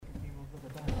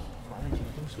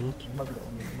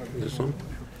This one?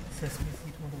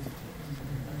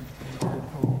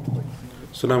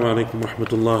 Assalamu alaikum wa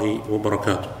rahmatullahi wa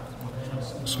barakatuh.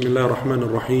 Bismillah ar-Rahman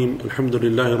ar-Rahim.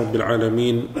 Alhamdulillahi Rabbil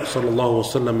Alameen. Sallallahu wa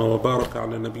sallam wa baraka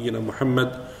ala nabiyyina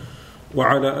Muhammad wa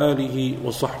ala alihi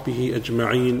wa sahbihi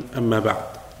ajma'een, amma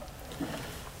ba'd.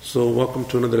 So welcome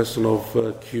to another lesson of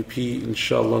QP.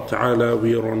 Inshallah ta'ala,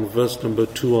 we are on verse number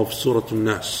 2 of Surah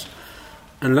An-Nas.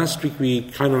 And last week we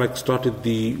kind of started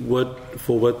the word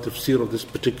for word tafsir of this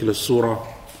particular surah,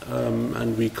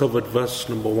 and we covered verse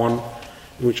number 1,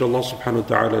 in which Allah subhanahu wa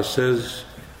ta'ala says,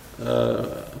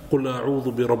 قُلْ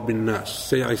أَعُوذُ بِرَبِّ النَّاسِ,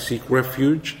 say I seek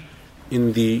refuge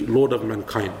in the Lord of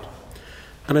mankind.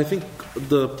 And I think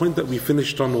the point that we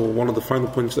finished on, or one of the final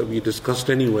points that we discussed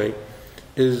anyway,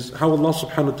 is how Allah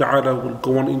subhanahu wa ta'ala will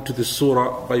go on into this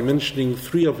surah by mentioning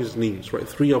 3 of His names, right?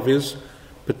 3 of His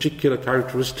particular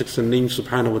characteristics and names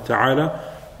subhanahu wa ta'ala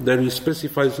that He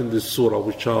specifies in this surah,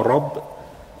 which are Rabb,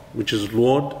 which is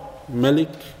Lord,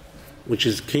 Malik, which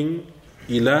is King,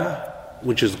 Ilah,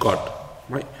 which is God,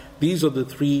 right? These are the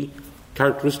 3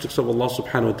 characteristics of Allah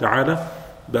subhanahu wa ta'ala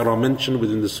that are mentioned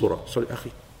within the surah. Sorry,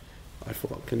 Akhi, I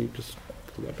forgot. Can you just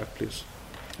pull that back, please?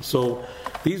 So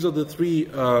these are the 3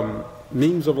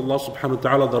 names of Allah subhanahu wa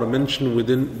ta'ala that are mentioned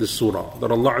within the surah.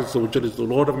 That Allah Azza wa Jalla is the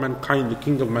Lord of mankind, the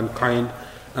King of mankind,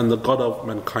 and the God of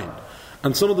mankind.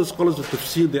 And some of the scholars of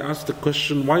tafsir, they ask the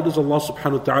question, why does Allah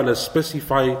subhanahu wa ta'ala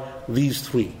specify these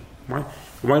 3? Right?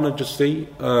 Why not just say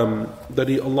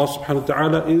that Allah subhanahu wa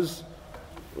ta'ala is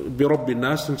bi Rabbi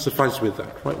Nas and suffice with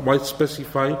that? Right? Why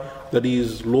specify that He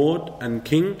is Lord and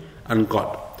King and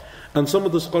God? And some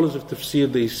of the scholars of tafsir,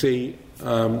 they say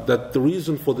that the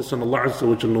reason for this, and Allah Azza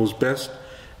wa Jalla knows best,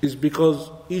 is because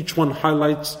each one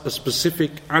highlights a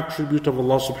specific attribute of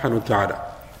Allah subhanahu wa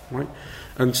ta'ala. Right?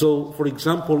 And so, for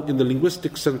example, in the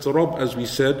linguistic sense, a Rabb, as we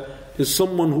said, is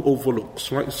someone who overlooks,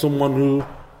 right? Someone who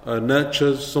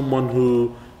nurtures, someone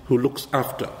who looks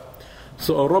after.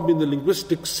 So a Rabb in the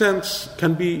linguistic sense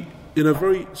can be in a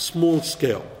very small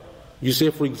scale. You say,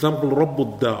 for example,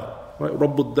 Rabbud Dar. Right?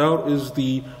 Rabbud Dar is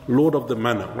the Lord of the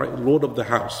manor, right? Lord of the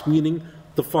house, meaning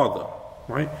the father,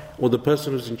 right? Or the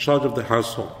person who's in charge of the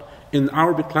household. In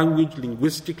Arabic language,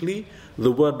 linguistically,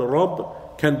 the word Rabb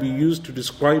can be used to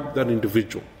describe that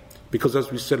individual. Because as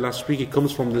we said last week, it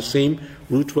comes from the same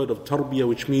root word of tarbiyah,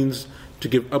 which means to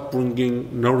give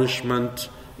upbringing, nourishment,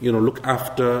 look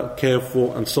after, care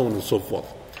for, and so on and so forth.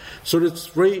 So it's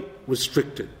very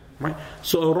restricted, right?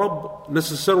 So a Rabb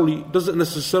doesn't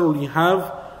necessarily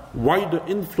have wider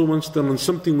influence than on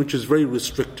something which is very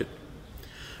restricted.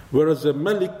 Whereas a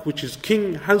Malik, which is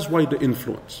king, has wider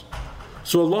influence.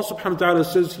 So Allah subhanahu wa ta'ala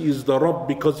says He is the Rabb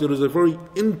because there is a very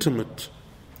intimate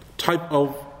type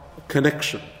of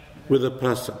connection with a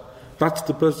person. That's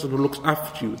the person who looks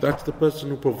after you. That's the person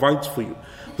who provides for you.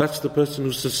 That's the person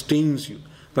who sustains you.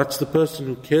 That's the person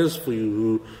who cares for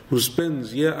you, who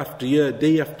spends year after year,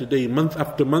 day after day, month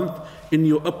after month in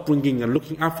your upbringing and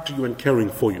looking after you and caring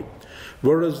for you.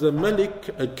 Whereas the Malik,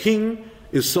 a king,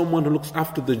 is someone who looks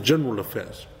after the general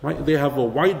affairs. Right? They have a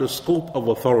wider scope of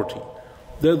authority.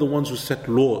 They're the ones who set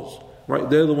laws. Right?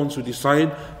 They're the ones who decide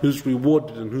who's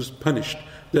rewarded and who's punished.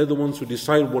 They're the ones who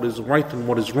decide what is right and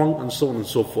what is wrong, and so on and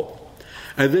so forth.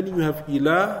 And then you have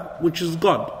Ilah, which is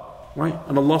God. Right?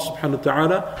 And Allah subhanahu wa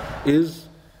ta'ala is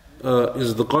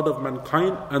the God of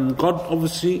mankind, and God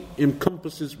obviously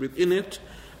encompasses within it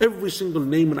every single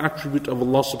name and attribute of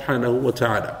Allah subhanahu wa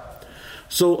ta'ala.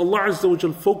 So Allah Azza wa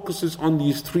Jal focuses on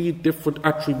these 3 different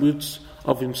attributes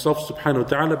of Himself subhanahu wa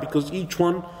ta'ala because each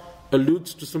one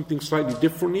alludes to something slightly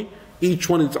differently. Each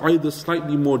one is either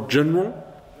slightly more general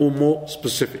or more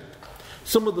specific.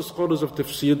 Some of the scholars of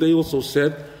tafsir, they also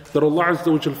said that Allah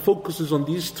Azza wa Jal focuses on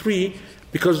these 3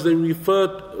 because they refer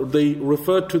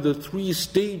to the 3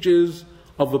 stages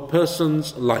of a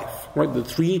person's life, right? The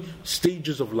 3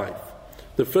 stages of life.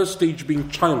 The first stage being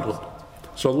childhood.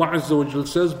 So Allah Azza wa Jal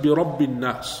says, bi Rabbin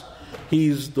Nas. He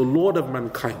is the Lord of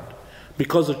mankind.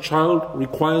 Because a child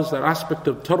requires that aspect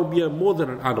of tarbiyah more than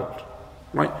an adult,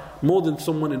 right? More than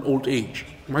someone in old age,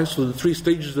 right? So the 3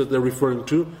 stages that they're referring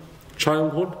to: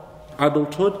 childhood,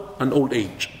 adulthood, and old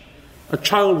age. A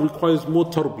child requires more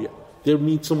tarbiyah. They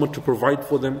need someone to provide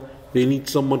for them. They need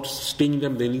someone to sustain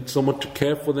them. They need someone to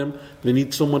care for them. They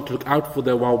need someone to look out for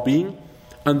their well-being.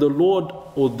 And the Lord,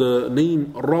 or the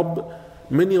name Rabb,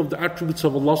 many of the attributes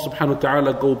of Allah subhanahu wa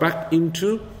ta'ala go back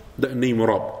into the name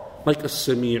Rabb, like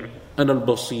As-Sami' and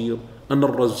Al-Basir and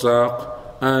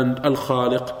Al-Razzaq and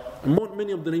Al-Khaliq. And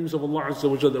many of the names of Allah Azza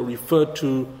wa Jalla refer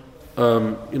to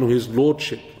His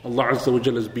Lordship. Allah Azza wa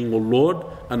Jalla as being a Lord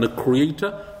and a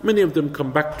Creator. Many of them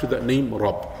come back to that name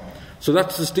Rabb. So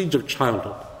that's the stage of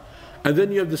childhood. And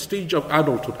then you have the stage of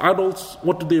adulthood. Adults,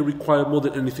 what do they require more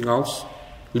than anything else?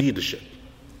 Leadership.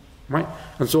 Right?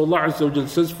 And so Allah Azza wa Jalla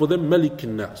says for them,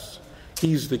 Malikin Nas.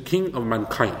 He is the king of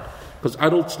mankind. Because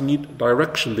adults need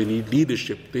direction, they need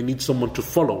leadership, they need someone to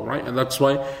follow, right? And that's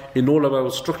why in all of our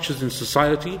structures in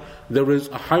society, there is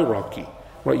a hierarchy,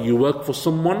 right? You work for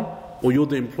someone, or you're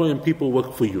the employer and people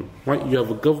work for you, right? You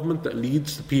have a government that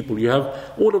leads the people. You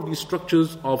have all of these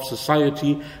structures of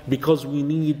society because we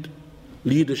need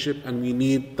leadership and we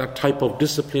need that type of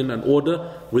discipline and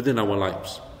order within our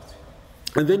lives.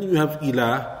 And then you have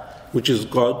Ilah, which is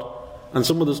God. And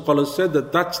some of the scholars said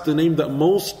that that's the name that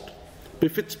most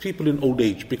befits people in old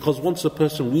age, because once a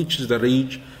person reaches that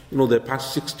age, they're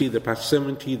past 60, they're past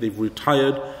 70, they've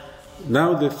retired,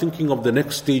 now they're thinking of the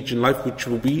next stage in life, which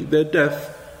will be their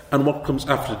death and what comes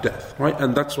after death, right?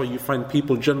 And that's why you find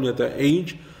people generally at that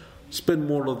age spend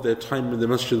more of their time in the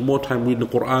masjid, more time reading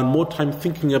the Quran, more time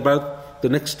thinking about the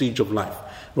next stage of life.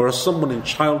 Whereas someone in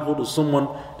childhood or someone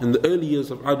in the early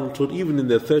years of adulthood, even in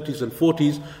their 30s and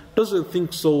 40s, doesn't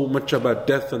think so much about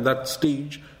death and that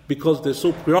stage, because they're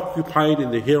so preoccupied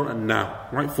in the here and now,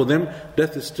 right? For them,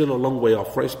 death is still a long way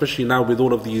off, right? Especially now with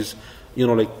all of these,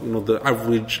 the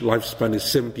average lifespan is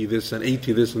 70 this and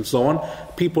 80 this and so on.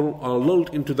 People are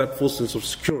lulled into that false sense of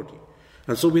security.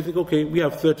 And so we think, okay, we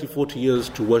have 30, 40 years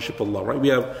to worship Allah, right? We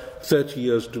have 30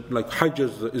 years to, Hajj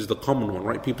is the common one,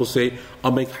 right? People say,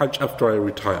 I'll make Hajj after I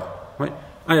retire, right?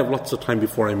 I have lots of time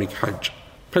before I make Hajj.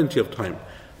 Plenty of time.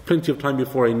 Plenty of time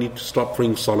before I need to start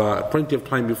praying salah. Plenty of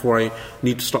time before I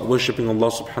need to start worshipping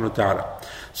Allah subhanahu wa ta'ala.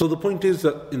 So the point is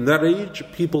that in that age,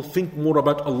 people think more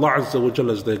about Allah Azza wa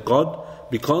Jalla as their God,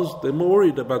 because they're more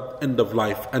worried about end of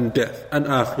life and death and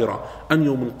akhirah and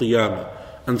yawm al-qiyamah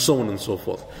and so on and so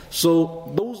forth.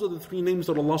 So those are the three names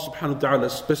that Allah subhanahu wa ta'ala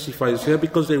specifies here,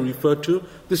 because they refer to,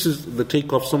 this is the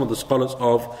take of some of the scholars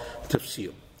of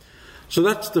tafsir. So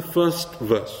that's the first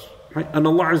verse. Right? And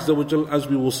Allah Azza wa Jal, as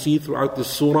we will see throughout this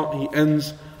surah, He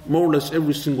ends more or less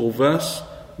every single verse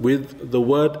with the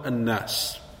word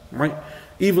An-Nas. Right?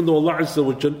 Even though Allah Azza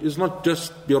wa Jal is not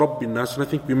just bi Rabbin Nas, and I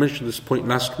think we mentioned this point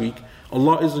last week,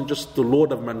 Allah isn't just the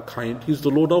Lord of mankind, He's the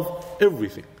Lord of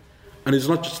everything. And He's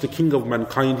not just the King of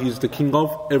mankind, He's the King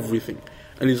of everything.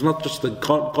 And He's not just the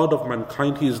God of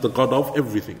mankind, He is the God of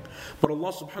everything. But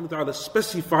Allah subhanahu wa ta'ala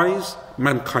specifies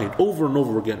mankind over and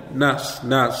over again. Nas,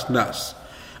 Nas, Nas.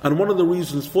 And one of the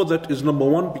reasons for that is, number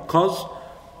one, because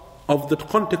of the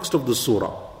context of the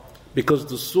surah. Because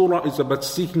the surah is about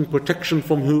seeking protection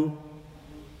from who?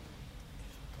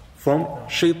 From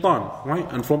shaitan,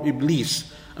 right? And from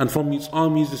Iblis. And from his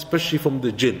armies, especially from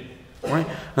the jinn. Right?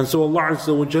 And so Allah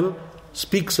Azza wa Jal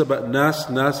speaks about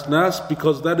Nas, Nas, Nas,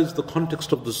 because that is the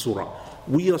context of the surah.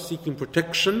 We are seeking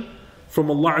protection from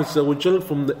Allah Azza wa Jal,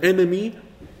 from the enemy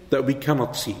that we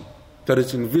cannot see, that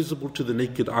is invisible to the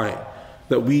naked eye,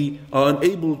 that we are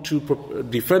unable to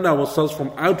defend ourselves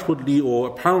from outwardly or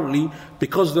apparently,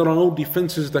 because there are no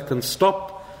defenses that can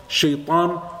stop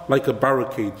shaitan like a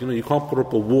barricade. You can't put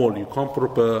up a wall, you can't put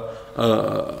up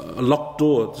a locked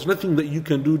door. There's nothing that you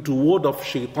can do to ward off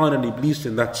shaitan and Iblis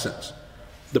in that sense.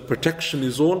 The protection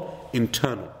is all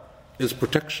internal. It's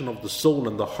protection of the soul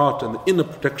and the heart and the inner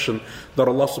protection that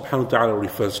Allah subhanahu wa ta'ala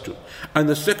refers to. And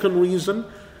the second reason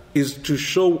is to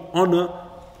show honor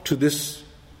to this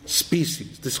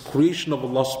species, this creation of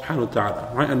Allah subhanahu wa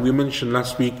ta'ala, right? And we mentioned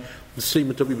last week the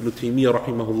statement of Ibn Taymiyyah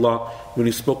rahimahullah when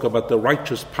he spoke about the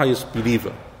righteous, pious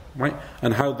believer, right?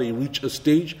 And how they reach a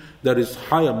stage that is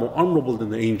higher, more honorable than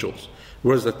the angels.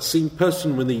 Whereas that same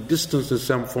person, when they distance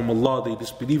themselves from Allah, they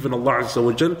disbelieve in Allah Azza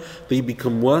wa Jal, they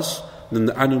become worse than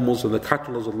the animals and the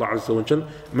cattle, as Allah Azza wa Jal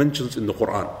mentions in the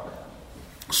Quran.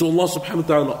 So Allah subhanahu wa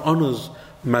ta'ala honors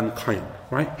mankind,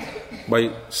 right?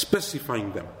 By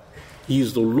specifying them. He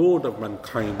is the Lord of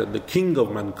mankind and the King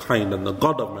of mankind and the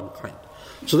God of mankind.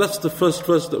 So that's the first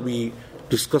verse that we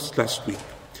discussed last week.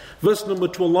 Verse number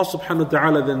 2, Allah subhanahu wa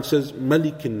ta'ala then says,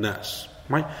 Malikin Nas,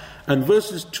 right? And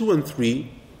verses 2 and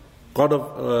 3, God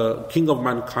of King of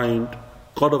mankind,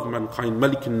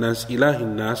 Malikin Nas,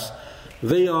 Ilahin Nas,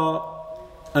 they are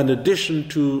an addition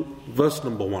to verse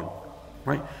number 1,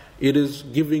 right? It is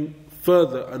giving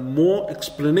further and more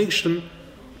explanation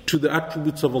to the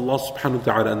attributes of Allah subhanahu wa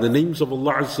ta'ala and the names of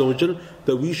Allah Azza wa Jal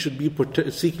that we should be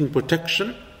seeking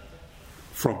protection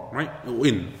from, right?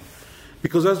 In.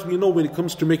 Because as we know, when it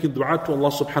comes to making dua to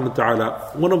Allah subhanahu wa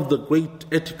ta'ala, one of the great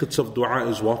etiquettes of dua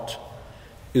is what?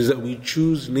 Is that we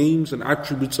choose names and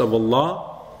attributes of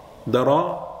Allah that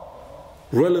are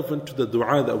relevant to the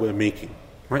dua that we're making,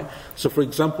 right? So for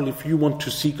example, if you want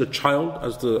to seek a child,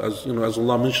 as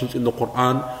Allah mentions in the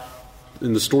Quran,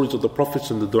 in the stories of the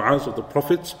prophets and the du'as of the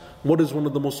prophets, what is one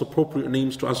of the most appropriate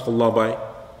names to ask Allah by?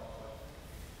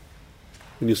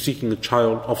 When you're seeking a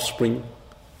child, offspring,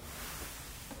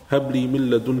 Habli min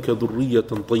ladunka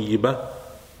dhurriyatan tayyibah,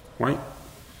 right?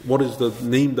 What is the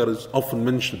name that is often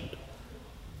mentioned?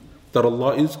 That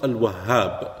Allah is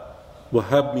Al-Wahhab.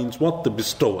 Wahhab means what? The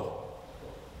bestower,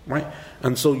 right?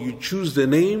 And so you choose the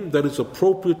name that is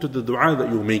appropriate to the dua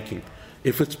that you're making.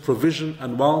 If it's provision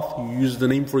and wealth, you use the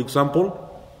name, for example,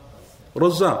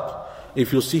 Razzaq.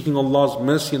 If you're seeking Allah's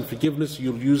mercy and forgiveness,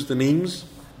 you'll use the names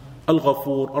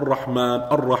Al-Ghafur, Ar-Rahman,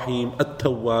 Ar-Rahim,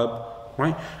 At-Tawwab,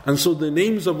 right? And so the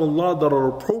names of Allah that are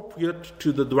appropriate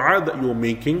to the dua that you're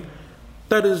making,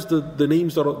 that is the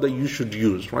names that you should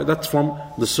use, right? That's from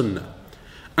the Sunnah.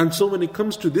 And so when it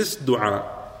comes to this dua,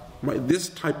 right, this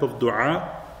type of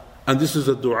dua, and this is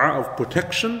a dua of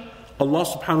protection, Allah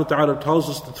subhanahu wa ta'ala tells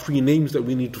us the three names that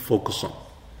we need to focus on.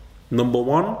 Number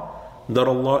one, that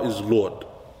Allah is Lord.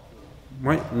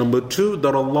 Right? Number two,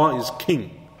 that Allah is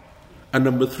King. And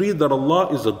number three, that Allah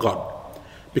is a God.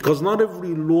 Because not every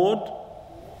Lord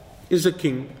is a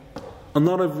king, and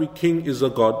not every king is a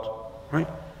God. Right?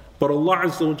 But Allah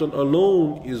Azza wa Jalla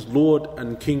alone is Lord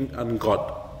and King and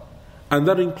God. And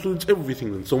that includes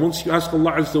everything then. So once you ask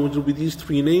Allah Azza wa Jalla with these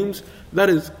three names, that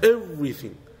is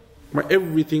everything. Right?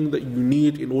 Everything that you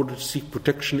need in order to seek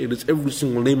protection. It is every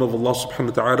single name of Allah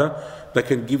subhanahu wa ta'ala that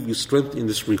can give you strength in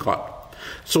this regard.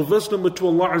 So verse number 2,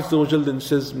 Allah Azza wa Jalla then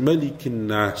says, Malikin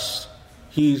Nas.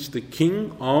 He is the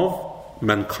king of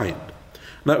mankind.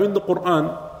 Now in the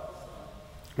Quran,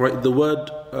 right, the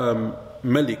word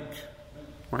Malik,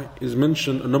 right, is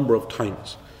mentioned a number of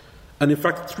times. And in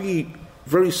fact, three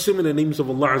very similar names of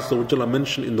Allah Azza wa Jalla are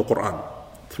mentioned in the Quran.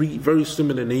 Three very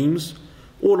similar names,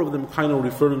 all of them kind of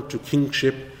referring to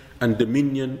kingship and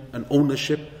dominion and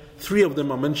ownership. Three of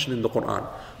them are mentioned in the Quran.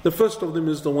 The first of them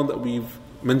is the one that we've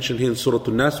mentioned here in Surah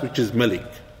An-Nas, which is Malik,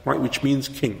 right, which means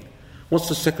king. What's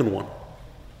the second one?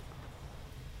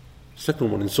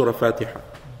 Second one in Surah Fatiha.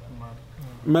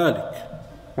 Malik,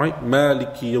 right?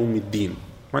 Maliki Yawmiddin,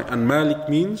 right? And Malik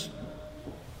means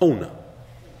owner,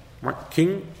 right?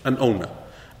 King and owner.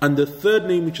 And the third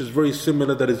name, which is very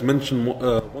similar, that is mentioned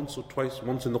once or twice,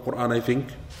 once in the Quran, I think,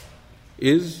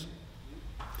 is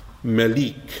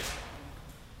Malik.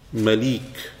 Malik.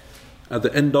 At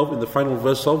the end of, in the final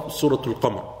verse of Surah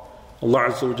Al-Qamar, Allah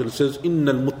Azza wa Jalla says, إِنَّ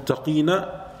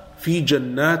الْمُتَّقِينَ فِي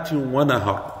جَنَّاتٍ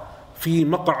وَنَهَرٍ فِي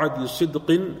مَقْعَدِ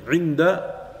صِدْقٍ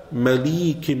عِنْدَ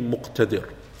مَلِيكٍ مُقْتَدِرٍ.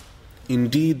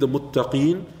 Indeed, the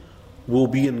muttaqeen will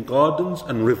be in gardens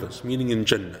and rivers, meaning in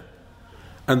Jannah.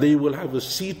 And they will have a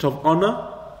seat of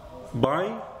honor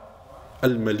by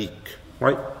Al-Malik.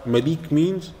 Right? Malik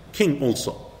means king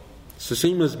also. It's the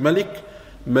same as Malik.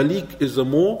 Malik is a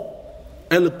more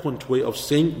eloquent way of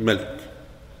saying Malik.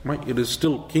 Right? It is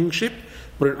still kingship,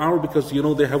 but in Arabic, because you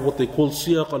know they have what they call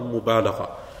siyaq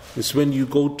al-mubalagha. It's when you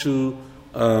go to,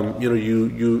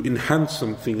 you enhance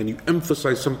something and you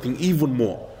emphasize something even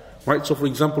more. Right? So for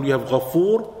example, you have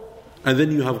Ghafur and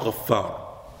then you have Ghaffar.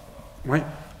 Right?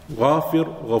 Ghafir,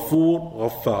 Ghafur,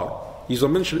 Ghaffar. These are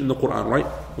mentioned in the Quran, right?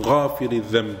 Ghafir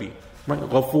al-Dhanbi, right?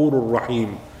 Ghafur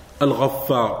al-Rahim,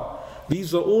 Al-Ghaffar.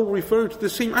 These are all referring to the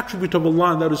same attribute of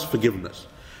Allah, and that is forgiveness.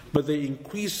 But they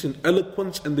increase in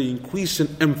eloquence and they increase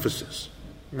in emphasis.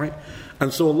 Right?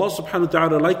 And so Allah subhanahu wa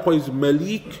ta'ala, likewise,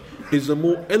 Malik is a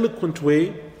more eloquent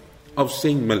way of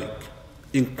saying Malik.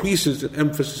 Increases in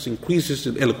emphasis, increases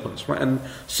in eloquence. Right? And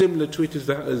similar to it is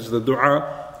the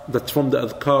dua that's from the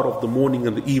adhkar of the morning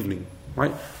and the evening.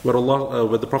 Right? Where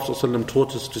the Prophet ﷺ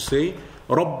taught us to say,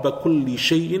 Rabba kulli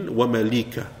shay'in wa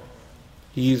malika.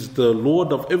 He is the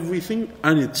Lord of everything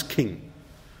and its king.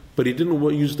 But he didn't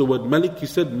use the word Malik, he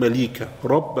said Malika.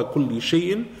 Rabba kulli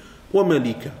shay'in wa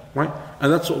malika. Right?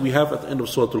 And that's what we have at the end of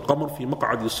Surah Al-Qamar, fi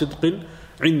maq'adi sidqin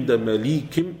inda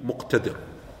malikim muqtadir.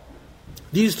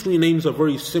 These three names are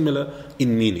very similar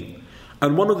in meaning.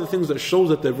 And one of the things that shows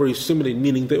that they're very similar in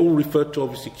meaning, they all refer to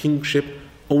obviously kingship,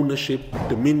 ownership,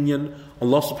 dominion,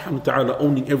 Allah subhanahu wa ta'ala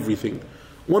owning everything.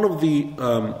 One of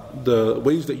the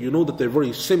ways that you know that they're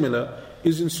very similar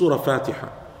is in Surah Fatiha.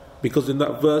 Because in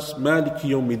that verse, Maliki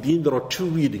Yawmiddin, there are two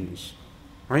readings.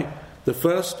 Right? The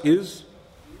first is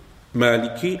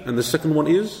Maliki and the second one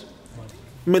is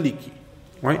Maliki.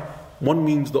 Right? One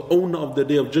means the owner of the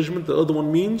Day of Judgment, the other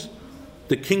one means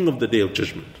the King of the Day of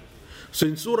Judgment. So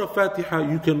in Surah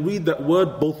Fatiha, you can read that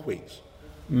word both ways.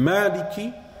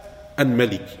 Maliki and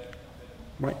Maliki.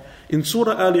 Right? In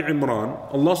Surah Ali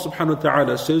Imran, Allah subhanahu wa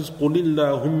ta'ala says, قُلِ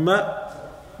اللَّهُمَّ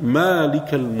مَالِكَ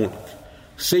الْمُلْكِ.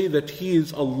 Say that He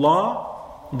is Allah,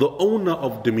 the owner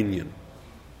of dominion,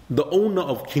 the owner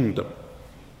of kingdom.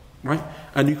 right?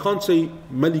 And you can't say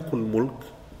Malikul Mulk,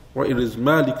 right? It is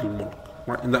Malikul Mulk.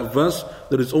 Right? In that verse,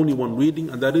 there is only one reading,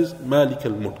 and that is Malik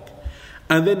al-Mulk.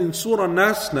 And then in Surah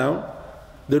Nas now,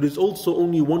 there is also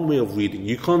only one way of reading.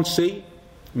 You can't say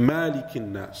Malik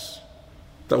al-Nas.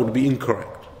 That would be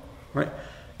incorrect. Right?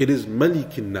 It is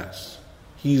Malik al-Nas.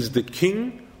 He is the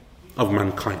king of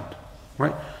mankind.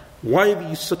 Right? Why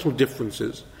these subtle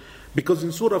differences? Because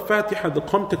in Surah Fatiha, the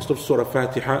context of Surah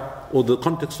Fatiha, or the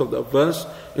context of that verse,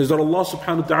 is that Allah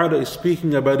subhanahu wa ta'ala is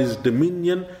speaking about His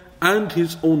dominion and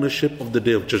His ownership of the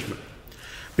Day of Judgment.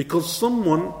 Because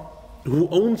someone who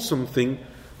owns something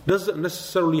doesn't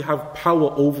necessarily have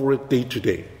power over it day to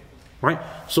day. Right?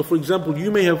 So for example, you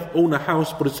may own a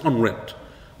house, but it's on rent.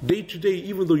 Day to day,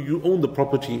 even though you own the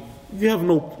property, you have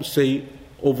no say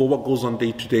over what goes on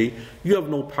day to day. You have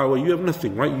no power, you have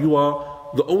nothing, right? You are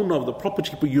the owner of the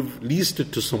property, but you've leased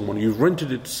it to someone, you've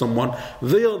rented it to someone.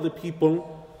 They are the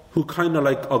people who kind of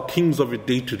like are kings of it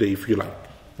day to day, if you like.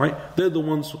 Right? They're the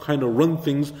ones who kind of run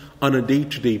things on a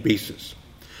day-to-day basis.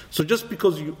 So just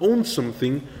because you own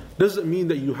something doesn't mean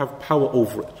that you have power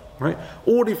over it. Right?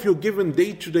 Or if you're given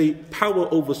day-to-day power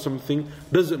over something,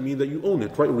 doesn't mean that you own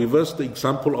it. Right? Reverse the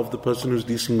example of the person who's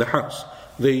leasing the house.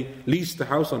 They lease the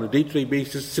house on a day-to-day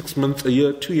basis, 6 months, a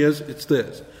year, 2 years, it's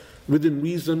theirs. Within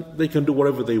reason, they can do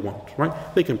whatever they want. Right?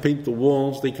 They can paint the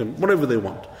walls, they can whatever they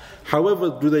want.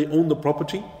 However, do they own the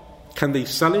property? Can they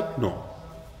sell it? No.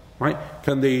 Right?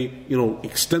 Can they,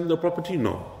 extend the property?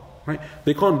 No. Right?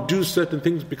 They can't do certain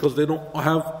things because they don't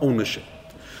have ownership.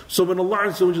 So when Allah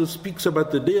Azza wa Jalla speaks about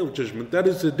the Day of Judgment, that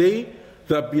is a day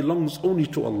that belongs only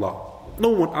to Allah. No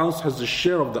one else has a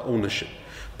share of the ownership.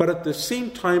 But at the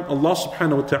same time, Allah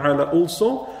subhanahu wa ta'ala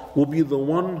also will be the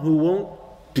one who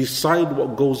will decide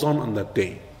what goes on that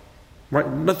day. Right?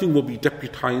 Nothing will be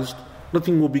deputized.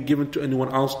 Nothing will be given to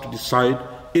anyone else to decide.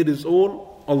 It is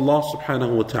all Allah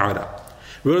subhanahu wa ta'ala.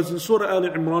 Whereas in Surah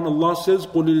Al-Imran, Allah says,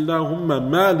 قُلِ اللَّهُمَّ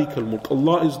مَالِكَ الْمُلْكِ.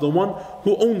 Allah is the one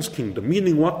who owns kingdom.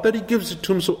 Meaning what? That He gives it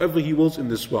to whomsoever He wills in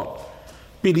this world.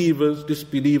 Believers,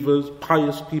 disbelievers,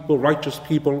 pious people, righteous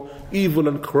people, evil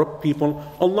and corrupt people.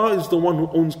 Allah is the one who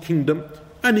owns kingdom,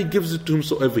 and He gives it to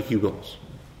whomsoever He wills.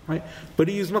 Right? But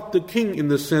He is not the king in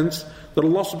the sense that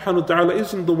Allah subhanahu wa ta'ala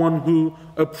isn't the one who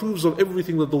approves of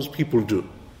everything that those people do.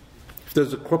 If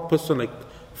there's a corrupt person like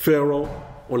Pharaoh,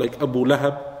 or like Abu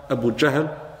Lahab, Abu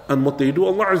Jahl, and what they do,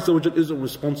 Allah Azza wa Jal isn't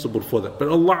responsible for that. But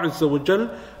Allah Azza wa Jal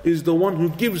is the one who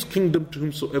gives kingdom to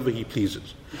whomsoever He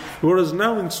pleases. Whereas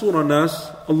now in Surah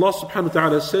Nas, Allah subhanahu wa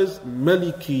ta'ala says,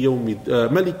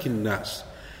 Malikin Nas.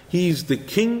 He is the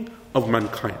king of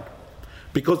mankind.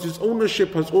 Because His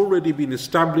ownership has already been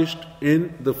established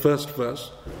in the first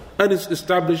verse, and is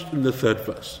established in the third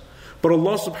verse. But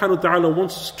Allah subhanahu wa ta'ala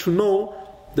wants us to know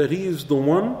that He is the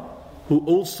one who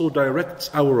also directs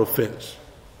our affairs.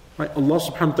 Right? Allah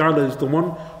subhanahu wa ta'ala is the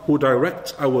one who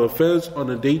directs our affairs on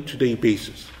a day-to-day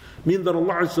basis. Meaning that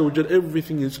Allah Azza wa Jal,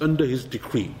 everything is under His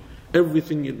decree.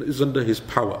 Everything is under His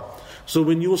power. So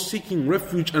when you're seeking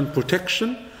refuge and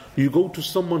protection, you go to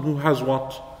someone who has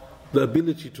what? The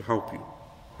ability to help you.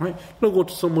 Right? You don't go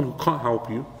to someone who can't help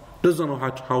you, doesn't know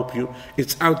how to help you.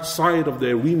 It's outside of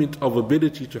their remit of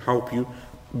ability to help you,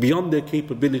 beyond their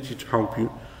capability to help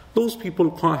you. Those people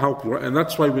can't help you, right? And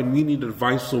that's why when we need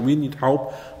advice or we need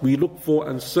help, we look for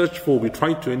and search for, we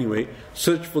try to anyway,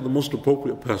 search for the most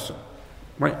appropriate person.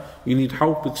 Right? You need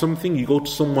help with something, you go to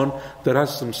someone that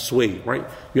has some sway, right?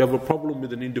 You have a problem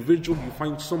with an individual, you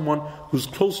find someone who's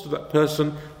close to that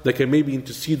person that can maybe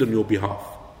intercede on your behalf.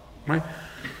 Right?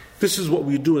 This is what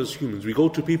we do as humans. We go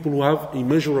to people who have a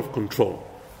measure of control.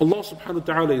 Allah subhanahu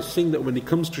wa ta'ala is saying that when it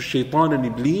comes to shaitan and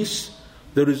iblis,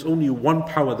 there is only one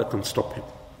power that can stop him.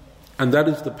 And that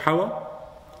is the power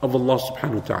of Allah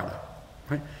subhanahu wa ta'ala.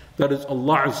 Right? That is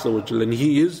Allah Azza wa Jalla, and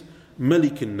He is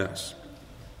Malik al-Nas.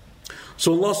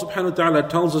 So Allah subhanahu wa ta'ala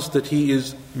tells us that He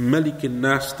is Malik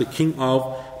al-Nas, the king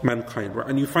of mankind. Right?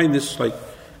 And you find this like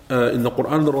in the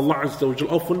Quran, that Allah Azza wa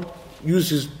Jalla often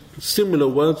uses similar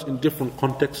words in different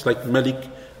contexts, like Malik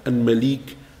and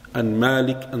Malik and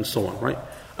Malik and so on. Right?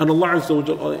 And Allah Azza wa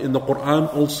Jalla in the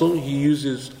Quran also, He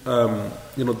uses,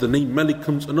 the name Malik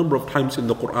comes a number of times in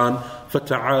the Quran.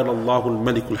 فَتَعَالَى اللَّهُ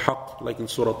الْمَلِكُ الْحَقِّ, like in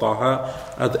Surah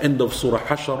Taha, at the end of Surah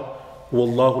Hashr,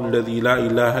 وَاللَّهُ الَّذِي لَا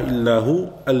إِلَهَ إِلَّا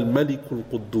هُ الْمَلِكُ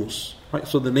الْقُدُّوسِ. Right?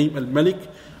 So the name Al-Malik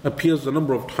appears a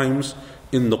number of times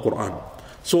in the Quran.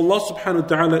 So Allah subhanahu wa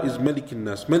ta'ala is Malik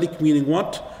al-Nas. Malik meaning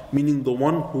what? Meaning the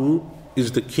one who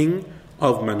is the king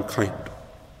of mankind.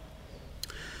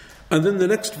 And then the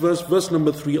next verse, verse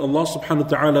number 3, Allah subhanahu wa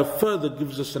ta'ala further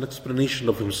gives us an explanation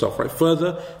of Himself, right?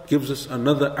 Further gives us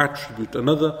another attribute,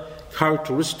 another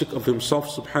characteristic of Himself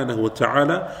subhanahu wa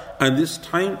ta'ala, and this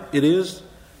time it is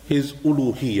His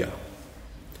uluhiyya,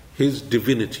 His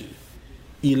divinity,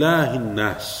 ilahin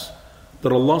nas,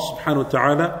 that Allah subhanahu wa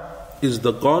ta'ala is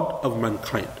the God of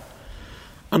mankind.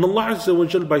 And Allah Azza wa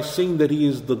Jal, by saying that He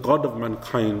is the God of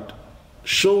mankind,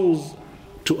 shows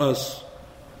to us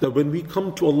that when we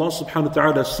come to Allah subhanahu wa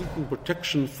ta'ala seeking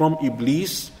protection from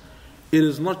Iblis, it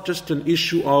is not just an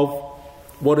issue of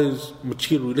what is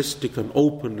materialistic and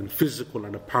open and physical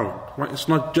and apparent, right? It's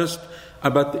not just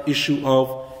about the issue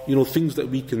of things that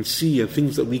we can see and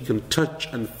things that we can touch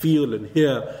and feel and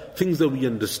hear, things that we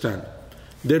understand.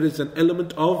 There is an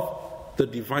element of the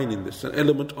divine in this, an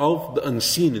element of the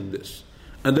unseen in this,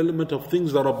 an element of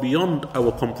things that are beyond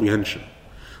our comprehension.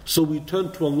 So we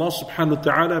turn to Allah subhanahu wa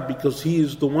ta'ala because He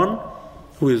is the one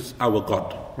who is our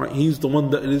God, right? He is the one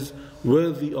that is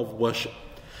worthy of worship.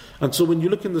 And so when you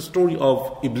look in the story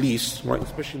of Iblis, right,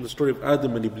 especially in the story of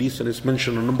Adam and Iblis, and it's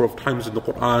mentioned a number of times in the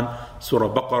Quran,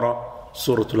 Surah Baqarah,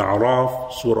 Surah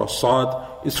Al-A'raf, Surah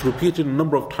Sad, it's repeated a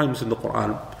number of times in the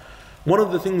Quran. One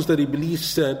of the things that Iblis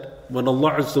said when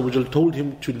Allah Azza wa Jal told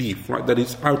him to leave, right, that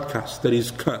he's outcast, that he's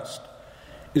cursed,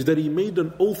 is that he made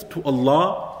an oath to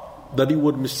Allah that he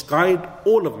would misguide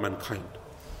all of mankind.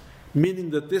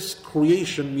 Meaning that this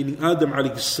creation, meaning Adam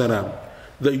alayhi salam,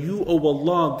 that you, O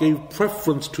Allah, gave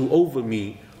preference to over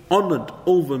me, honored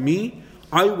over me,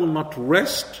 I will not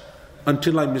rest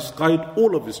until I misguide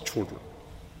all of his children.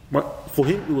 But for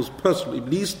him it was personal.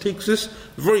 Iblis takes this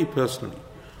very personally.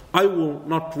 I will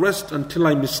not rest until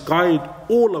I misguide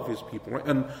all of his people. Right?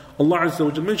 And Allah Azza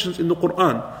wa Jalla mentions in the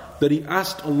Quran that he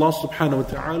asked Allah subhanahu wa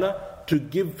ta'ala to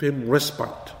give him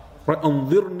respite. Right?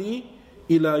 Anzirni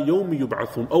ila yawmi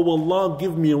yub'athun. Oh Allah,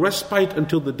 give me respite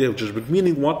until the day of judgment.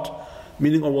 Meaning what?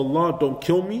 Meaning, oh Allah, don't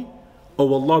kill me.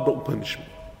 Oh Allah, don't punish me.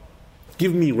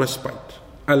 Give me respite.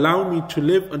 Allow me to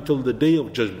live until the day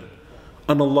of judgment.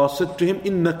 And Allah said to him,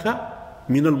 Innaka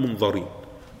minal munzarin.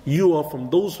 You are from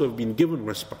those who have been given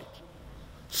respite.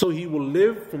 So he will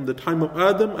live from the time of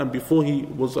Adam and before he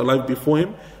was alive before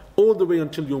him, all the way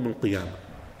until Yawm al-Qiyamah.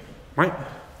 Right?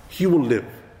 He will live.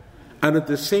 And at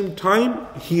the same time,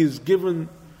 he is given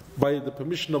by the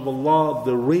permission of Allah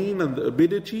the reign and the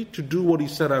ability to do what he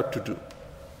set out to do.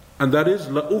 And that is,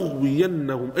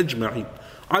 لَأُغْوِيَنَّهُمْ أَجْمَعِينَ.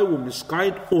 I will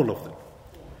misguide all of them.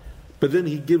 But then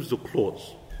he gives a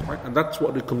clause. Right? And that's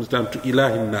what it comes down to,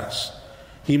 ilahin nas.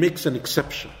 He makes an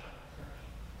exception.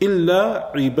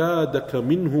 إِلَّا عِبَادَكَ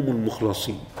مِنْهُمُ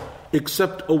الْمُخْلَصِينَ.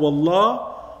 Except, O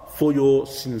Allah, for your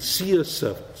sincere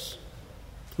servants.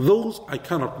 Those I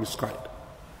cannot misguide.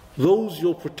 Those,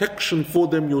 your protection for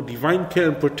them, your divine care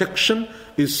and protection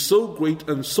is so great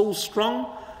and so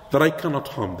strong that I cannot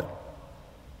harm them.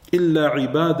 إِلَّا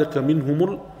عِبَادَكَ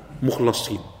مِنْهُمُ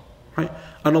الْمُخْلَصِينَ. Right?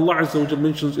 And Allah Azza wa Jalla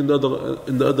mentions in the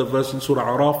other verse in Surah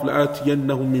A'raf, لَآتِيَنَّهُمْ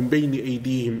مِنْ بَيْنِ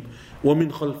أَيْدِيهِمْ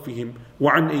وَمِنْ خَلْفِهِمْ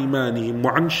وَعَنْ أَيْمَانِهِمْ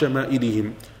وَعَنْ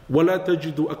شَمَائِلِهِمْ وَلَا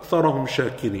تَجِدُ أَكْثَرَهُمْ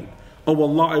شَاكِرِينَ. Oh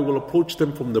Allah, I will approach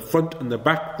them from the front and the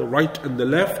back, the right and the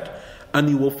left, and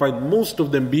you will find most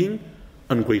of them being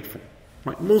ungrateful.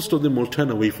 Right? Most of them will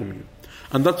turn away from you.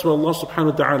 And that's why Allah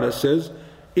subhanahu wa ta'ala says,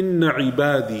 إِنَّ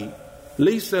عِبَادِي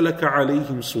لَيْسَ لَكَ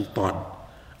عَلَيْهِمْ سُلْطَانٍ.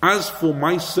 As for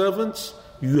my servants,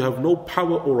 you have no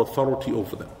power or authority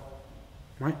over them.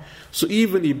 Right? So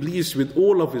even Iblis, with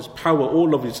all of his power,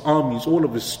 all of his armies, all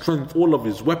of his strength, all of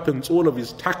his weapons, all of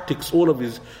his tactics, all of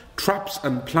his traps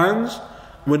and plans,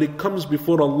 when it comes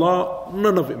before Allah,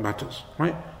 none of it matters.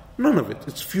 Right? None of it.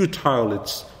 It's futile,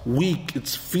 it's weak,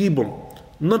 it's feeble.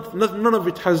 None of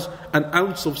it has an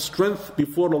ounce of strength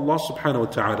before Allah subhanahu wa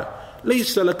ta'ala.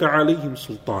 لَيْسَ لَكَ عَلَيْهِمْ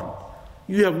سُلْطَانٍ.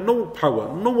 You have no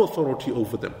power, no authority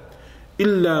over them.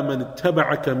 إِلَّا مَنِ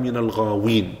اتَّبَعَكَ مِنَ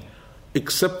الْغَاوِينَ.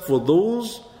 Except for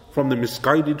those from the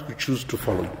misguided who choose to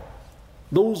follow you.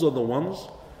 Those are the ones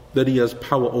that He has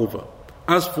power over.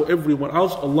 As for everyone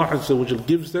else, Allah Azza wa Jal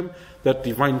gives them that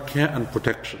divine care and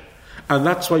protection. And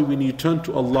that's why when you turn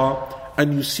to Allah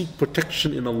and you seek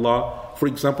protection in Allah, for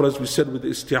example, as we said with the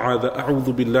isti'adha, أَعُوذُ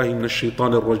بِاللَّهِ مِنَ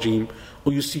الشَّيْطَانِ الرَّجِيمِ,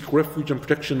 or you seek refuge and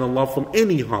protection in Allah from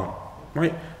any harm,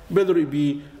 right? Whether it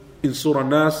be in Surah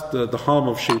Nas, the harm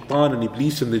of shaitan and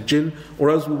Iblis and the jinn, or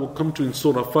as we will come to in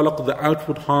Surah Falaq, the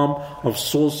outward harm of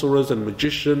sorcerers and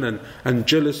magician and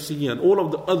jealousy and all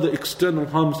of the other external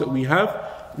harms that we have,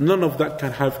 none of that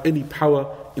can have any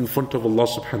power in front of Allah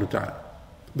subhanahu wa ta'ala.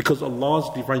 Because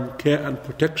Allah's divine care and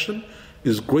protection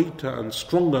is greater and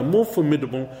stronger and more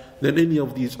formidable than any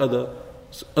of these other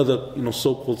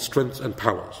so-called strengths and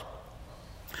powers.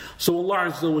 So Allah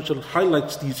Azza wa Jal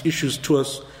highlights these issues to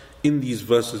us in these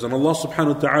verses. And Allah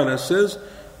subhanahu wa ta'ala says,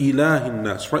 Ilahin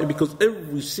nas, right? Because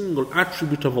every single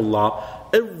attribute of Allah,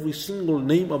 every single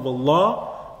name of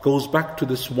Allah goes back to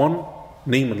this one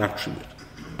name and attribute.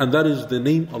 And that is the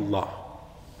name Allah.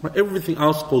 Right? Everything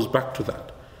else goes back to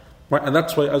that. Right? And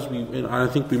that's why, I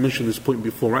think we mentioned this point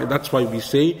before, right? That's why we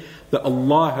say that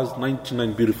Allah has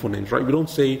 99 beautiful names, right? We don't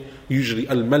say usually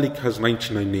Al-Malik has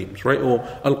 99 names, right? Or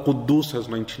Al-Quddus has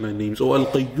 99 names, or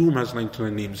Al-Qayyum has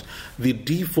 99 names. The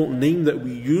default name that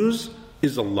we use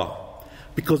is Allah.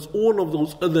 Because all of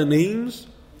those other names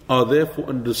are therefore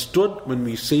understood when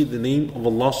we say the name of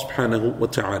Allah subhanahu wa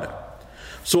ta'ala.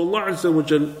 So Allah Azza wa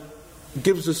Jal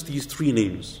gives us these three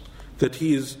names, that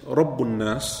He is Rabbun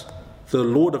Nas, the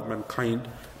Lord of mankind,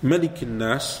 Malikin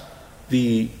Nas,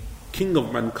 the King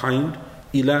of mankind,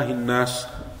 Ilahin Nas,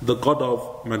 the God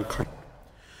of mankind.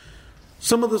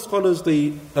 Some of the scholars,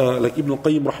 like Ibn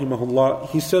al-Qayyim rahimahullah,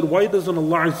 he said, why doesn't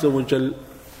Allah Azza wa Jal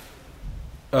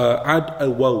add a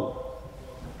waw,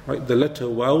 right, the letter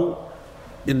waw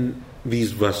in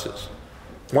these verses?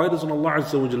 Why doesn't Allah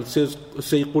Azza wa Jal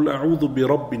say قُلْ أَعُوذُ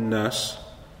بِرَبِّ النَّاسِ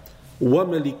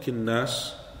وَمَلِكِ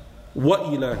النَّاسِ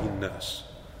وَإِلَهِ النَّاسِ?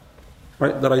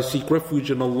 Right, that I seek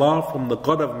refuge in Allah from the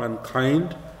God of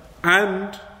mankind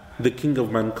and the King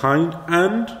of mankind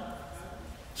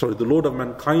the Lord of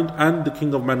mankind and the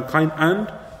King of mankind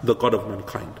and the God of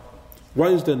mankind. Why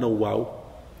is there no wow?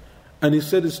 And he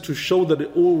said it's to show that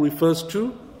it all refers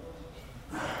to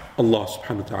Allah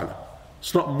subhanahu wa ta'ala.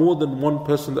 It's not more than one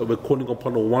person that we're calling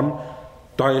upon or one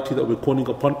deity that we're calling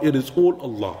upon. It is all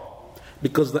Allah.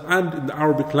 Because the and in the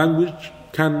Arabic language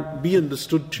can be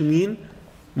understood to mean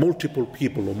multiple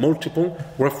people or multiple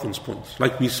reference points.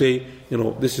 Like we say,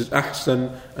 this is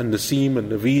Ahsan and Naseem and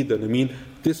Naveed and Amin.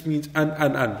 This means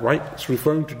and, right? It's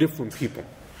referring to different people.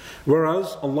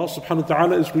 Whereas Allah subhanahu wa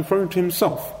ta'ala is referring to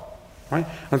Himself, right?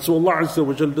 And so Allah Azza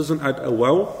wa Jal doesn't add a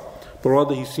waw, but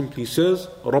rather He simply says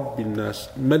Rabbin Nas,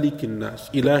 Malikin Nas,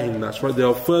 Ilahin Nas, right? There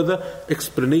are further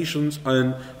explanations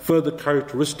and further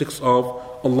characteristics of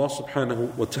Allah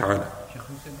subhanahu wa ta'ala.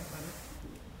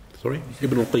 Sorry?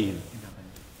 Ibn al-Qayyim.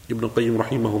 Ibn al-Qayyim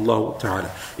rahimahullah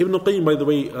ta'ala. Ibn al-Qayyim, by the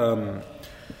way,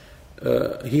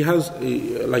 he has,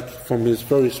 from his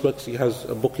various works, he has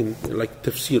a book in,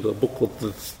 tafsir, a book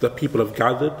that people have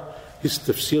gathered. His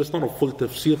tafsir, it's not a full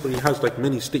tafsir, but he has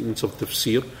many statements of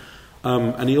tafsir.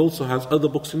 And he also has other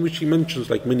books in which he mentions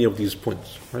many of these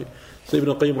points, right? So Ibn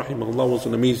al-Qayyim rahimahullah was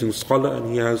an amazing scholar,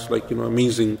 and he has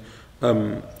amazing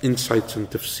insights and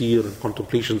tafsir and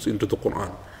contemplations into the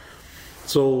Quran.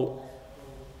 So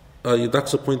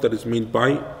that's a point that is made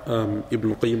by Ibn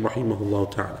al-Qayyim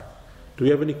rahimahullah ta'ala. Do we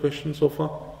have any questions so far?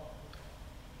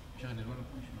 There's one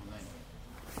question online.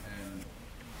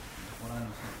 The Quran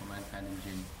was sent for mankind and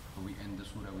jinn, but we end the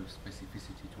surah with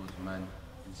specificity towards man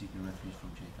and seeking refuge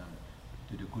from shaitan.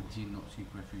 Do the good jinn not seek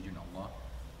refuge in Allah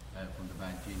from the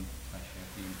bad jinn,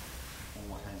 shaitan,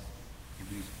 or has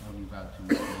Iblis only vowed to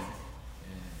be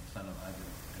son of Adam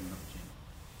and not jinn?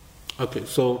 Okay,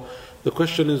 so the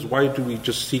question is, why do we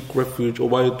just seek refuge, or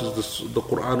why does the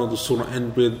Quran or the surah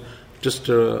end with just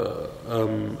a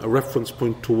reference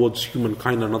point towards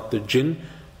humankind and not the jinn,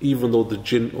 even though the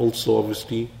jinn also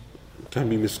obviously can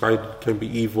be misguided, can be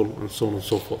evil, and so on and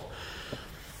so forth.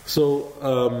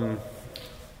 So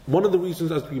one of the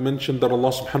reasons, as we mentioned, that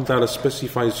Allah subhanahu wa ta'ala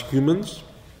specifies humans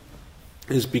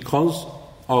is because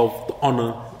of the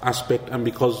honor aspect, and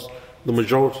because the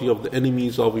majority of the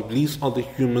enemies of Iblis are the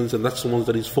humans, and that's the ones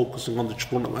that He's focusing on, the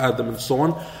children of Adam and so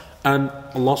on. And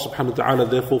Allah subhanahu wa ta'ala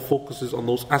therefore focuses on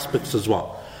those aspects as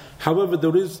well. However,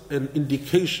 there is an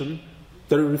indication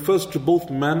that it refers to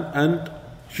both man and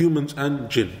humans and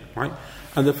jinn, right?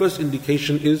 And the first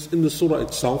indication is in the surah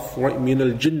itself, right? Min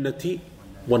al-jinnati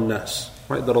wan-nas,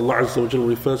 right? That Allah Azza wa Jalla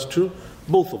refers to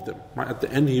both of them, right? At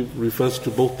the end He refers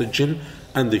to both the jinn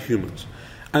and the humans.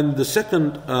 And the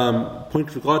second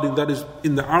point regarding that is,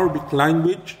 in the Arabic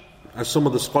language, as some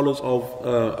of the scholars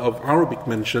of Arabic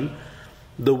mention,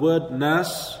 the word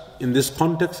nas in this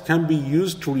context can be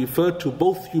used to refer to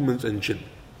both humans and jinn.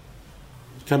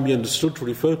 It can be understood to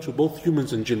refer to both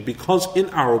humans and jinn, because in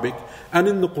Arabic and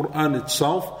in the Quran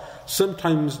itself,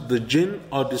 sometimes the jinn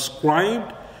are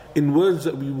described in words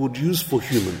that we would use for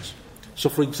humans. So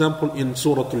for example, in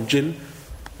Surah Al-Jinn,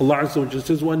 Allah Azza wa Jalla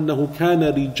says, وَأَنَّهُ كَانَ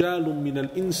رِجَالٌ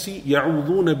مِّنَ الْإِنسِ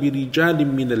يَعُوذُونَ بِرِجَالٍ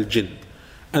مِّنَ الْجِنِّ.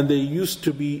 And there used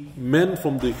to be men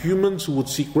from the humans who would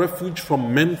seek refuge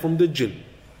from men from the jinn,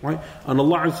 right? And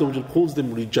Allah Azza wa Jalla calls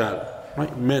them rijal,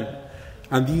 right? Men.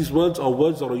 And these words are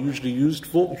words that are usually used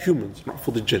for humans, not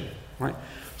for the jinn, right?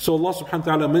 So Allah subhanahu wa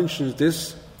ta'ala mentions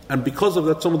this, and because of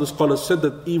that, some of the scholars said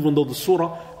that even though the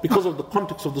surah, because of the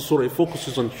context of the surah, it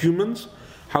focuses on humans,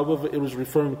 However, it was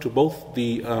referring to both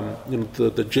the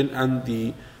jinn and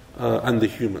the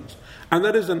humans. And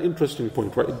that is an interesting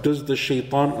point, right? Does the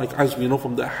shaitan, like as we know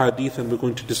from the hadith and we're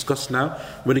going to discuss now,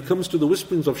 when it comes to the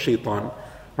whisperings of shaitan,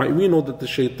 right, we know that the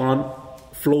shaitan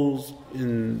flows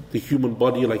in the human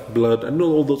body like blood, and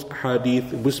all those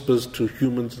hadith whispers to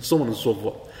humans and so on and so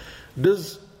forth.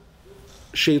 Does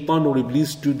shaitan or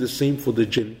iblis do the same for the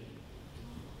jinn?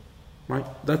 Right?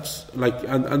 That's like,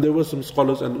 and there were some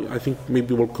scholars, and I think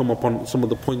maybe we'll come upon some of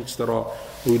the points that are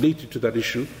related to that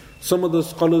issue. Some of the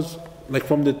scholars, like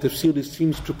from the tafsir, it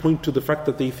seems to point to the fact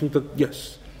that they think that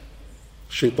yes,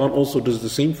 shaitan also does the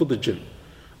same for the jinn.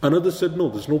 Another said no,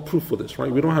 there's no proof for this, right?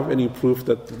 We don't have any proof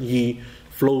that he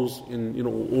flows in,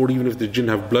 or even if the jinn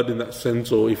have blood in that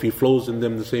sense, or if he flows in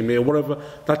them the same way, or whatever.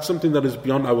 That's something that is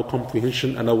beyond our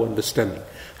comprehension and our understanding.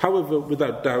 However,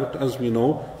 without doubt, as we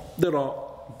know, there are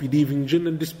believing jinn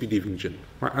and disbelieving jinn,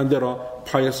 right? And there are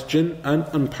pious jinn and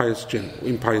impious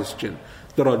jinn.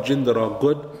 There are jinn that are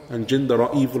good and jinn that are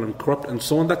evil and corrupt and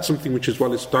so on. That's something which is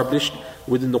well established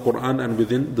within the Quran and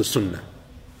within the Sunnah.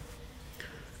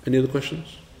 Any other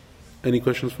questions? Any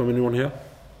questions from anyone here?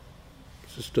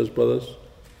 Sisters, brothers?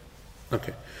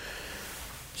 Okay.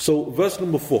 So verse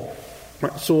number 4.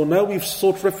 Right, so now we've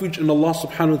sought refuge in Allah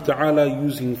subhanahu wa ta'ala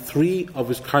using 3 of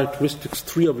His characteristics,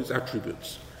 3 of His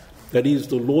attributes. That He is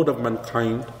the Lord of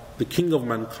mankind, the King of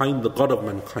mankind, the God of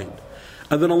mankind.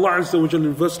 And then Allah Azza wa Jalla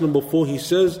in verse number 4, He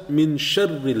says, Min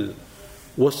sharril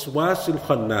waswasil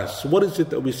khannas. What is it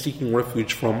that we're seeking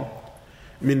refuge from?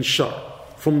 Min shar,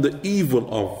 from the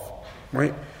evil of.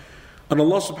 Right? And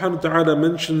Allah subhanahu wa ta'ala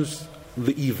mentions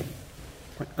the evil.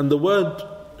 Right? And the word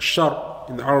shar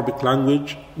in the Arabic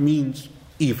language means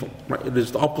evil. Right? It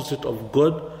is the opposite of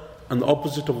good and the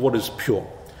opposite of what is pure.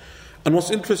 And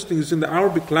what's interesting is in the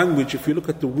Arabic language, if you look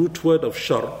at the root word of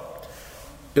shar,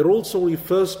 it also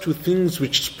refers to things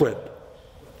which spread,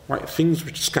 right? Things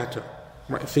which scatter,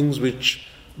 right? Things which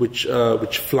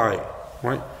fly,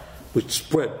 right? Which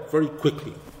spread very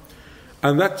quickly.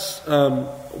 And that's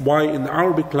why in the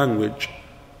Arabic language,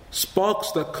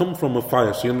 sparks that come from a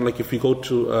fire, so like if you go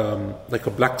to like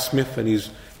a blacksmith and he's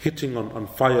hitting on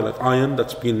fire, like iron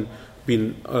that's been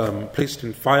placed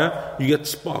in fire, you get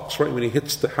sparks, right? When he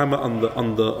hits the hammer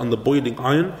on the boiling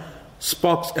iron,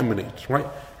 sparks emanate, right?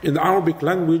 In the Arabic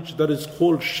language, that is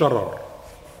called sharar,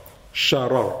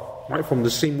 right? From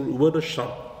the same root word as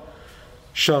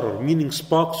sharar, meaning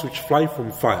sparks which fly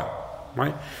from fire,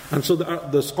 right? And so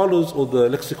the scholars or the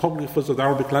lexicographers of the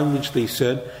Arabic language, they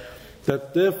said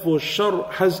that therefore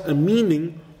shar has a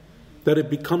meaning that it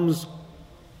becomes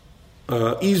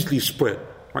easily spread.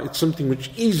 Right? It's something which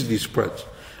easily spreads.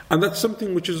 And that's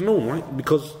something which is known, right?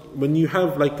 Because when you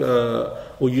have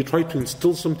or you try to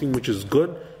instill something which is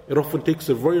good, it often takes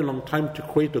a very long time to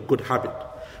create a good habit.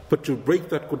 But to break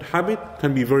that good habit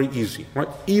can be very easy, right?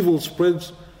 Evil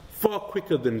spreads far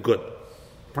quicker than good,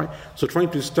 right? So trying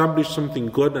to establish something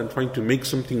good and trying to make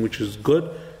something which is good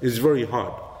is very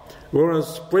hard. Whereas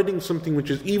spreading something which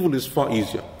is evil is far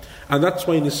easier. And that's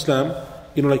why in Islam,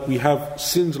 like we have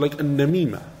sins like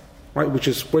an-namima, right, which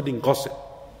is spreading gossip.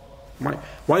 Right?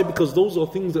 Why? Because those are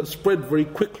things that spread very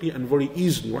quickly and very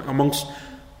easily, right? Amongst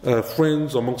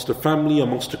friends, amongst the family,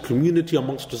 amongst the community,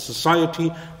 amongst the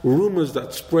society, rumors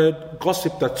that spread,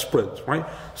 gossip that spreads, right?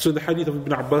 So in the hadith of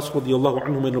Ibn Abbas radiallahu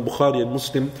anhu in Bukhari and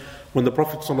Muslim, when the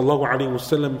Prophet sallallahu alaihi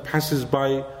wasallam passes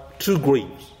by 2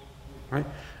 graves, right?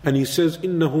 And he says,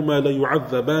 إِنَّهُمَا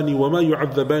لَيُعَذَّبَانِ وَمَا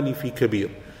يُعَذَّبَانِ فِي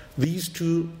كَبِيرٍ. These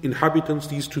 2 inhabitants,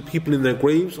 these 2 people in their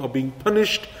graves are being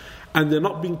punished, and they're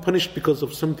not being punished because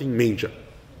of something major,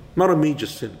 not a major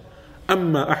sin.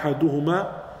 أَمَّا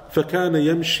أَحَدُهُمَا فَكَانَ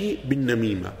يَمْشِي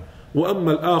بِالنَّمِيمَةِ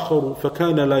وَأَمَّا الْآخَرُ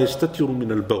فَكَانَ لَا يَسْتَتِرُ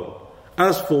مِنَ الْبَوْلِ.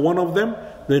 As for one of them,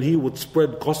 then he would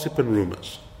spread gossip and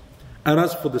rumors. And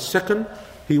as for the second,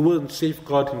 he wouldn't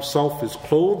safeguard himself, his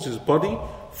clothes, his body,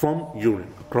 from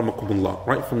urine, akramakumullah,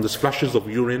 right? From the splashes of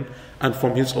urine and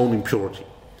from his own impurity.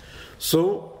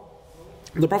 So,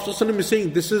 the Prophet ﷺ is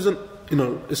saying this isn't,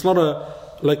 it's not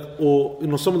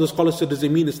some of the scholars said, does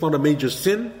it mean it's not a major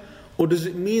sin? Or does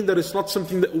it mean that it's not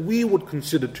something that we would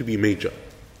consider to be major?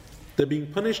 They're being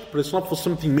punished, but it's not for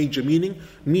something major, meaning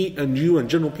me and you and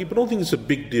general people don't think it's a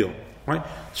big deal, right?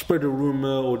 Spread a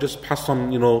rumor or just pass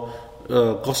on,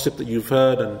 gossip that you've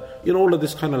heard and, all of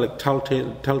this kind of like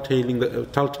telltale-telling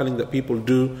that people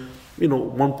do.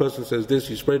 One person says this,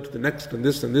 you spread it to the next and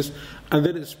this, and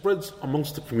then it spreads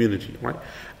amongst the community, right?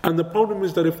 And the problem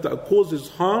is that if that causes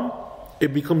harm,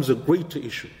 it becomes a greater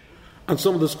issue. And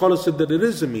some of the scholars said that it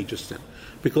is a major sin,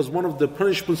 because one of the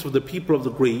punishments of the people of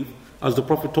the grave, as the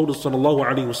Prophet told us sallallahu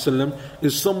alaihi wasallam,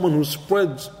 is someone who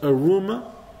spreads a rumor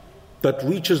that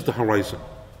reaches the horizon.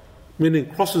 meaning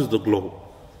crosses the globe.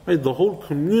 Right? The whole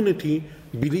community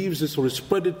believes this or is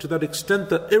spread it to that extent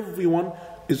that everyone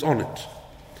is on it.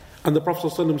 And the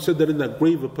Prophet ﷺ said that in that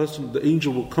grave, the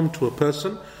angel will come to a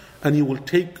person and he will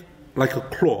take like a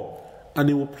claw and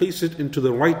he will place it into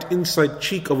the right inside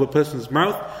cheek of a person's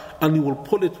mouth and he will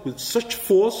pull it with such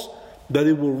force that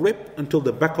it will rip until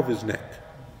the back of his neck.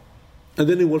 And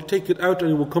then he will take it out and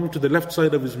he will come to the left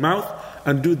side of his mouth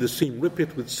and do the same, rip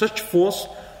it with such force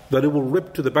that it will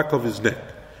rip to the back of his neck.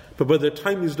 But by the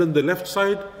time he's done the left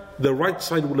side, the right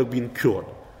side will have been cured.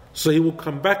 So he will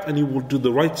come back and he will do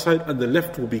the right side and the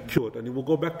left will be cured. And he will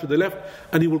go back to the left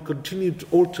and he will continue to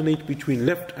alternate between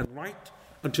left and right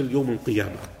until Yawm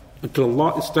al-Qiyamah, until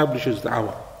Allah establishes the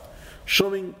hour.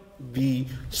 Showing the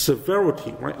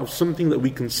severity, right, of something that we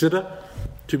consider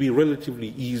to be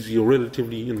relatively easy or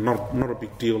relatively not a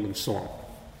big deal and so on.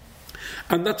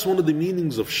 And that's one of the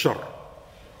meanings of shar,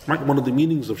 right? One of the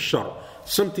meanings of shar,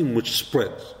 something which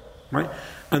spreads, right?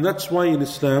 And that's why in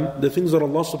Islam, the things that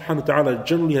Allah subhanahu wa ta'ala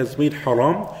generally has made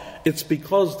haram, it's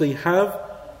because they have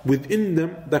within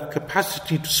them that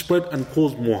capacity to spread and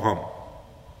cause more harm,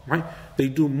 right? They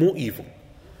do more evil.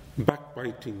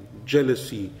 Backbiting,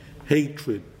 jealousy,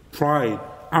 hatred, pride,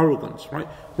 arrogance, right?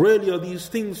 Rarely are these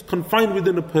things confined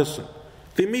within a person.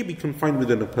 They may be confined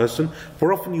within a person, but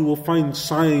often you will find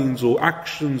signs or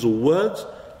actions or words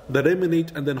that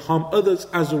emanate and then harm others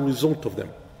as a result of them,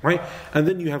 right? And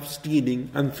then you have stealing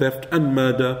and theft and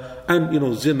murder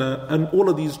and zina and all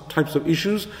of these types of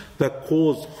issues that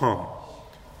cause harm,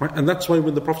 right? And that's why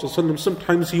when the Prophet ﷺ,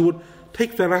 sometimes he would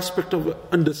take that aspect of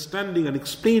understanding and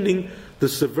explaining the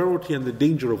severity and the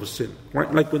danger of a sin,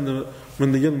 right? Like when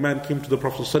the young man came to the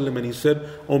Prophet ﷺ and he said,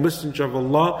 "O Messenger of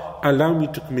Allah, allow me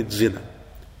to commit zina."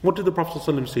 What did the Prophet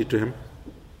ﷺ say to him?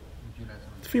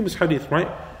 The famous hadith, right?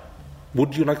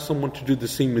 Would you like someone to do the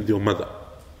same with your mother,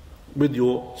 with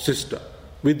your sister,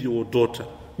 with your daughter,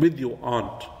 with your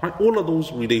aunt, right? All of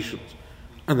those relations.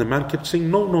 And the man kept saying,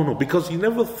 no, because he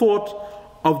never thought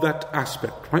of that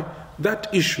aspect, right?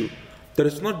 That issue, that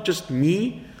it's not just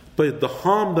me, but the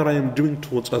harm that I am doing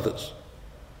towards others,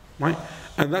 right?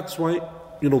 And that's why,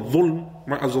 dhulm,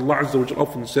 right, as Allah Azza wa Jalla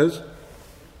often says,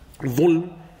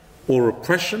 dhulm or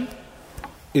oppression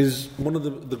is one of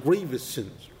the gravest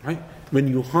sins, right? When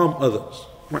you harm others,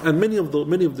 right? And many of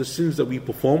the sins that we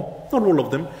perform, not all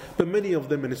of them, but many of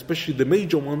them, and especially the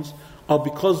major ones, are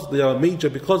because they are major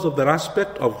because of that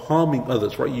aspect of harming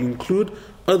others, right? You include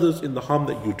others in the harm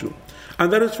that you do.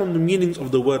 And that is from the meanings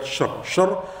of the word shar.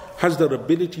 Shar has that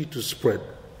ability to spread,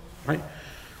 right?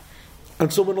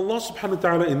 And so when Allah subhanahu wa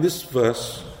ta'ala in this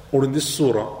verse, or in this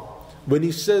surah, when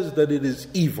He says that it is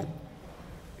evil,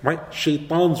 right?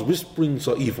 Shaitan's whisperings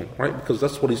are evil, right? Because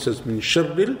that's what He says, min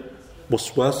sharril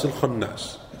waswasil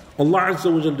khannas. Allah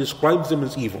Azza wa Jalla describes them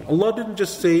as evil. Allah didn't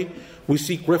just say, we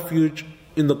seek refuge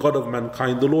in the God of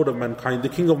mankind, the Lord of mankind, the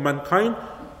King of mankind,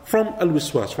 from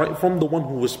al-wiswas, right? From the one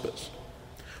who whispers.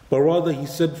 But rather He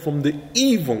said from the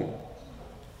evil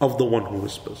of the one who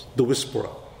whispers, the whisperer,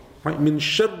 right? Min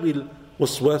sharril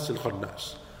waswasil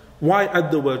khannas. Why add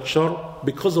the word shar?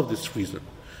 Because of this reason.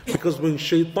 Because when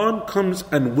shaitan comes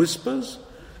and whispers,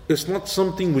 it's not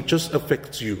something which just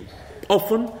affects you.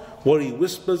 Often, what he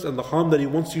whispers and the harm that he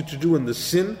wants you to do and the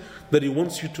sin that he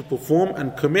wants you to perform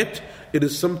and commit, it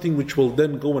is something which will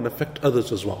then go and affect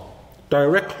others as well,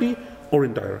 directly or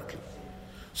indirectly.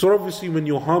 So obviously when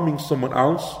you're harming someone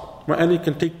else, and it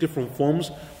can take different forms,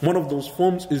 one of those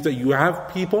forms is that you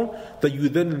have people that you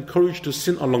then encourage to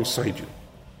sin alongside you,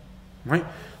 right?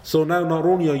 So now not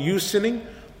only are you sinning,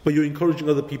 but you're encouraging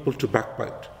other people to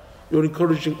backbite. You're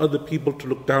encouraging other people to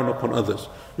look down upon others.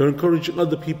 You're encouraging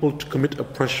other people to commit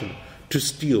oppression, to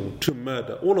steal, to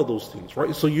murder, all of those things,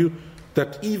 right? So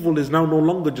that evil is now no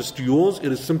longer just yours,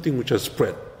 it is something which has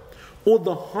spread. Or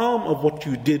the harm of what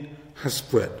you did has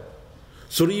spread.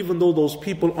 So even though those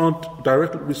people aren't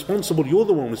directly responsible, you're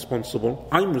the one responsible,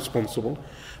 I'm responsible,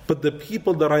 but the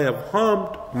people that I have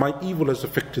harmed, my evil has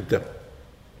affected them,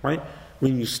 right?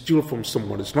 When you steal from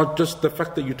someone, it's not just the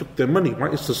fact that you took their money,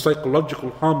 right? It's the psychological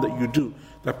harm that you do.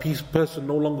 That person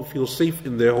no longer feels safe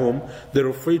in their home. They're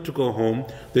afraid to go home.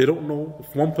 They don't know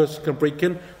if one person can break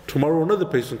in, tomorrow another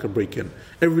person can break in.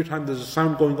 Every time there's a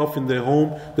sound going off in their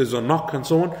home, there's a knock and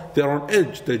so on, they're on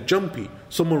edge, they're jumpy.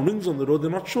 Someone rings on the door,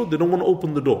 they're not sure, they don't want to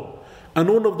open the door.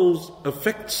 And all of those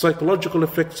effects, psychological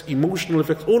effects, emotional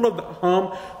effects, all of the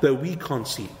harm that we can't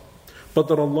see. But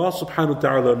that Allah subhanahu wa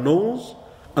ta'ala knows,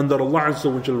 and that Allah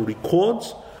Azza wa Jalla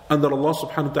records, and that Allah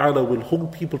subhanahu wa ta'ala will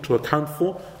hold people to account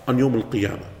for on Yawm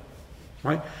al-Qiyamah.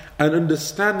 Right? And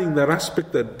understanding that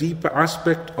aspect, that deeper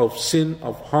aspect of sin,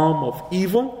 of harm, of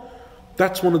evil,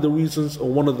 That's one of the reasons, or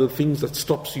one of the things that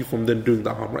stops you from then doing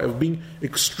the harm, right? Of being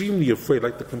extremely afraid,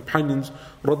 like the companions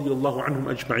radiallahu anhum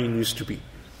ajma'in used to be.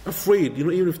 Afraid,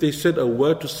 even if they said a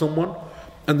word to someone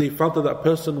and they felt that that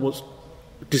person was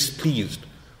displeased,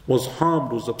 was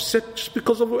harmed, was upset, just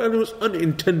because of it, and it was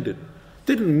unintended.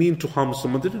 They didn't mean to harm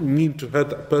someone, they didn't mean to hurt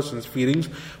that person's feelings,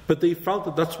 but they felt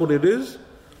that that's what it is.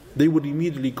 They would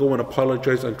immediately go and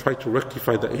apologize and try to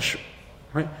rectify the issue,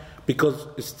 right? Because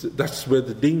that's where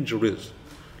the danger is.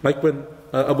 Like when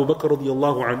Abu Bakr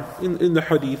radiallahu anhu, in the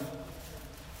hadith,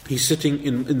 he's sitting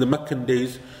in the Meccan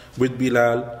days with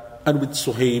Bilal and with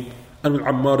Suhaib and with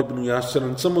Ammar ibn Yasir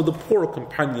and some of the poorer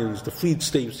companions, the freed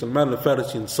slaves, Salman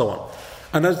al-Farisi and so on.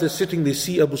 And as they're sitting, they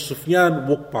see Abu Sufyan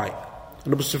walk by.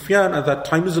 And Abu Sufyan at that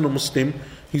time isn't a Muslim.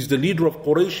 He's the leader of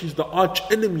Quraysh. He's the arch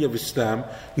enemy of Islam.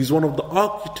 He's one of the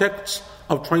architects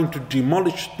of trying to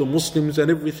demolish the Muslims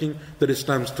and everything that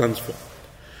Islam stands for.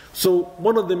 So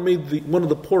one of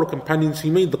the poorer companions, he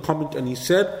made the comment and he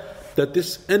said that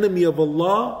this enemy of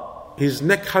Allah, his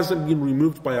neck hasn't been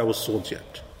removed by our swords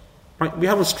yet. Right? We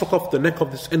haven't struck off the neck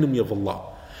of this enemy of Allah.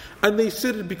 And they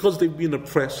said it because they've been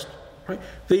oppressed. Right?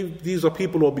 These are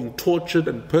people who are being tortured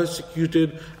and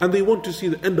persecuted, and they want to see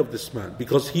the end of this man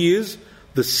because he is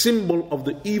the symbol of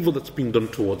the evil that's being done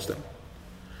towards them.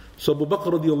 So Abu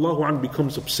Bakr radiallahu anhu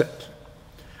becomes upset.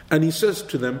 And he says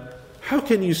to them, how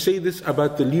can you say this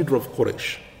about the leader of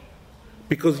Quraysh?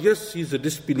 Because yes, he's a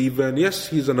disbeliever, and yes,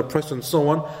 he's an oppressor and so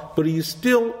on, but he is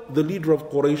still the leader of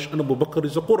Quraysh, and Abu Bakr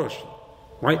is a Quraysh.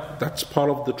 Right? That's part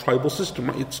of the tribal system.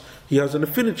 Right? He has an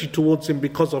affinity towards him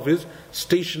because of his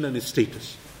station and his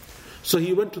status. So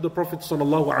he went to the Prophet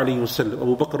sallallahu alaihi wasallam,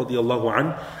 Abu Bakr radiallahu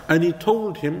anhu, and he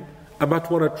told him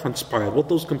about what had transpired, what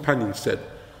those companions said.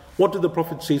 What did the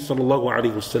Prophet say sallallahu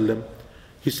alaihi wasallam?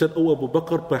 He said, "Oh Abu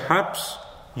Bakr, perhaps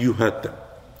you hurt them,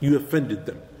 you offended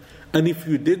them, and if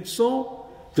you did so,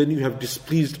 then you have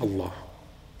displeased Allah."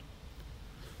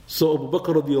 So Abu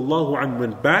Bakr radiallahu anhu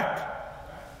went back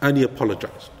and he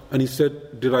apologized. And he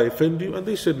said, "Did I offend you?" And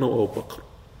they said, "No, Abu Bakr."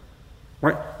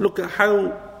 Right? Look at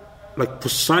how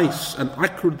precise and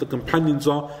accurate the companions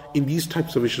are in these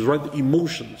types of issues, right? The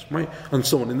emotions, right? And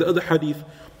so on. In the other hadith,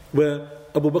 where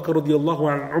Abu Bakr radiallahu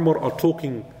anhu and Umar are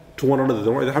talking to one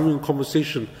another, right? They're having a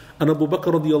conversation, and Abu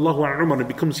Bakr radiallahu anhu and Umar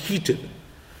becomes heated.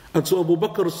 And so Abu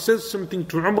Bakr says something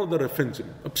to Umar that offends him,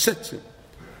 upsets him,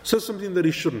 says something that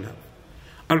he shouldn't have.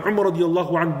 And Umar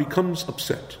radiallahu anhu becomes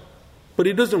upset. But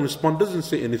he doesn't respond, doesn't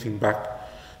say anything back.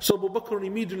 So Abu Bakr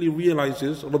immediately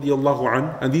realizes, radiallahu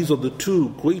anhu, and these are the two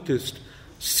greatest,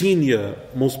 senior,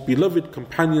 most beloved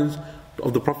companions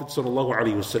of the Prophet sallallahu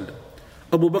alaihi wasallam.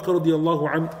 Abu Bakr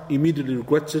radiallahu anhu immediately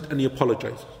regrets it and he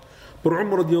apologizes. But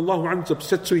Umar radiallahu anhu is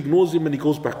upset, so he ignores him and he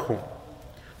goes back home.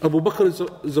 Abu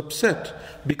Bakr is upset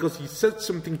because he said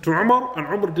something to Umar and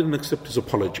Umar didn't accept his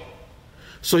apology.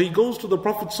 So he goes to the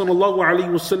Prophet sallallahu alaihi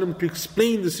wasallam to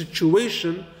explain the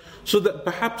situation, so that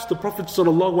perhaps the Prophet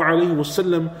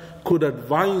ﷺ could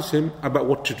advise him about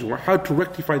what to do, or how to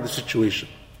rectify the situation.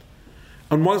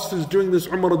 And whilst he's doing this,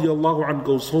 Umar radiallahu anhu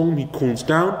goes home, he cools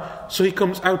down, so he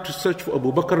comes out to search for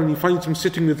Abu Bakr, and he finds him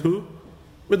sitting with who?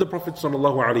 With the Prophet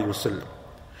ﷺ.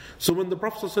 So when the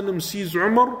Prophet ﷺ sees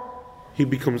Umar, he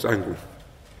becomes angry.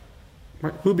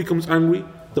 Right? Who becomes angry?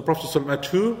 The Prophet ﷺ at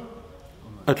who?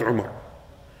 At Umar.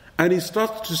 And he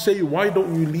starts to say, "Why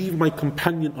don't you leave my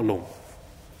companion alone?"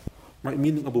 Right,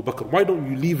 meaning Abu Bakr. Why don't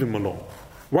you leave him alone?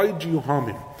 Why do you harm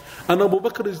him? And Abu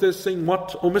Bakr is there saying,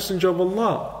 "What? O Messenger of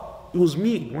Allah, it was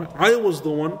me. Right? I was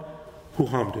the one who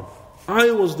harmed him.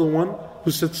 I was the one who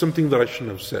said something that I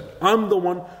shouldn't have said. I'm the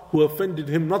one who offended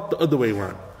him, not the other way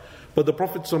around." But the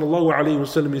Prophet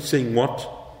ﷺ is saying what?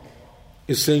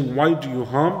 Is saying, "Why do you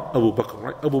harm Abu Bakr?"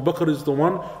 Right? Abu Bakr is the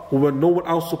one who, when no one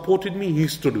else supported me, he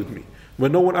stood with me.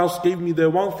 When no one else gave me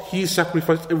their wealth, he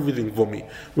sacrificed everything for me.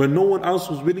 When no one else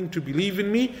was willing to believe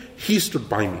in me, he stood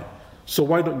by me. So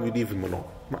why don't you leave him alone?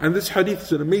 And this hadith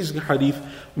is an amazing hadith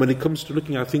when it comes to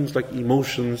looking at things like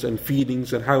emotions and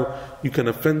feelings and how you can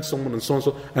offend someone and so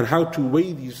on, and how to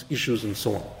weigh these issues and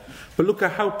so on. But look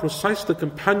at how precise the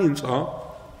companions are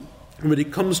when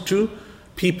it comes to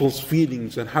people's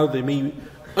feelings and how they may...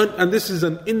 And this is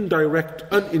an indirect,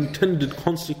 unintended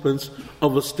consequence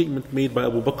of a statement made by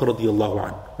Abu Bakr radiallahu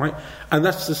anhu, right? And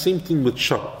that's the same thing with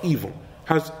shar, evil,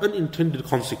 has unintended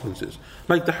consequences.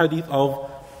 Like the hadith of,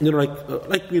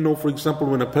 for example,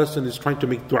 when a person is trying to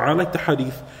make dua, like the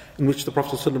hadith in which the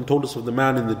Prophet ﷺ told us of the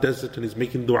man in the desert and he's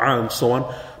making dua and so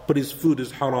on, but his food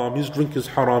is haram, his drink is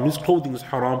haram, his clothing is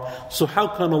haram. So how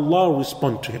can Allah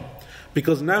respond to him?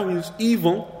 Because now his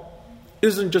evil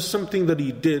isn't just something that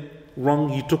he did wrong,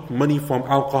 he took money from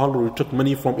alcohol or he took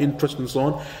money from interest and so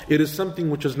on. It is something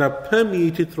which has now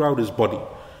permeated throughout his body.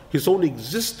 His whole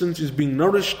existence is being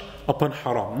nourished upon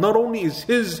haram. Not only is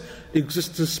his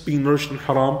existence being nourished in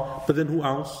haram, but then who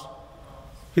else?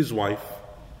 His wife,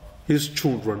 his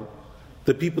children,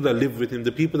 the people that live with him,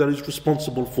 the people that he's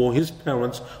responsible for, his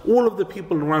parents, all of the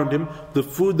people around him, the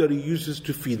food that he uses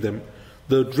to feed them,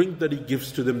 the drink that he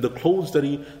gives to them, the clothes that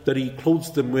he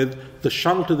clothes them with, the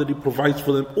shelter that he provides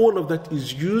for them, all of that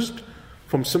is used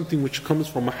from something which comes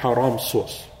from a haram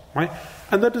source, right?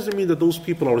 And that doesn't mean that those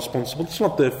people are responsible. It's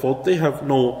not their fault. They have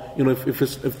no,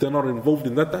 if they're not involved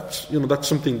in that, that's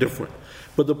something different.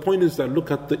 But the point is that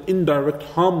look at the indirect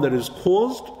harm that is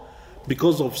caused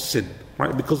because of sin,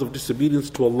 right? Because of disobedience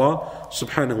to Allah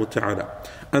subhanahu wa ta'ala.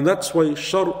 And that's why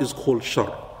shar is called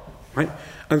shar, right?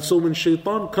 And so when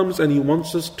shaitan comes and he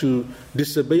wants us to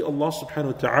disobey Allah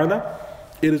subhanahu wa ta'ala,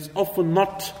 it is often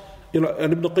not, and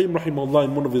Ibn Qayyim rahimahullah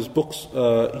in one of his books,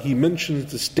 he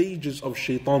mentions the stages of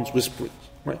shaitan's whispering,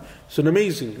 right? It's an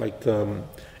amazing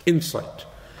insight.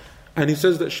 And he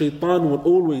says that shaitan will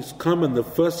always come, and the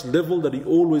first level that he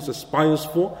always aspires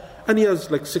for, and he has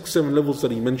 6-7 levels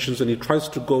that he mentions, and he tries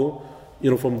to go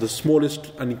from the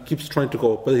smallest, and he keeps trying to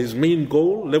go. But his main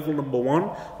goal, level number 1,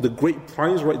 the great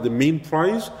prize, right? The main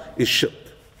prize is shirk,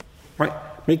 right?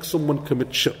 Make someone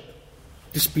commit shirk,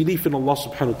 disbelief in Allah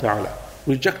subhanahu wa ta'ala,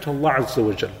 reject Allah azza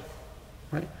wa jal,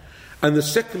 right? And the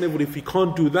second level, if he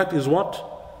can't do that, is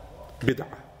what? Bid'ah,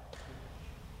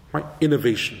 right?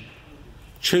 Innovation.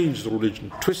 Change the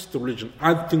religion, twist the religion,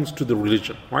 add things to the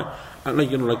religion, right?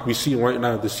 And like we see right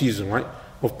now, the season, right,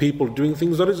 of people doing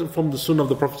things that isn't from the sunnah of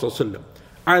the Prophet ﷺ.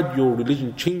 Add your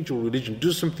religion, change your religion,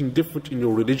 do something different in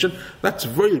your religion. That's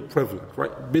very prevalent,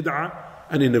 right? Bid'ah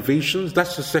and innovations,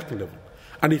 that's the second level.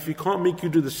 And if he can't make you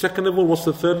do the second level, what's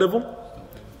the third level?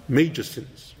 Major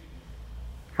sins,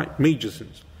 right? Major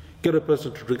sins. Get a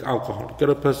person to drink alcohol, get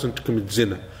a person to commit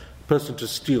zina, a person to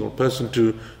steal, a person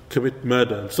to commit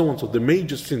murder, and so on. So the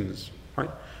major sins, right?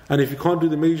 And if you can't do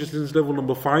the major sins, level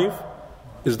number 5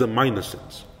 is the minor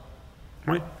sins,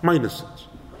 right? Minor sins.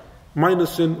 Minor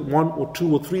sin 1 or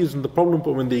 2 or 3 isn't the problem,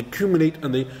 but when they accumulate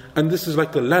and this is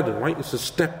like a ladder, right? It's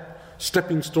a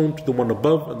stepping stone to the one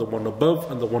above and the one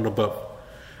above and the one above.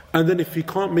 And then if he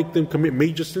can't make them commit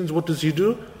major sins, what does he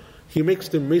do? He makes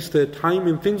them waste their time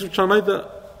in things which are neither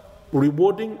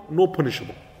rewarding nor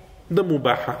punishable. The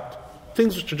mubahat,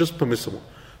 things which are just permissible.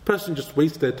 Person just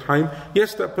wastes their time.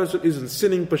 Yes, that person isn't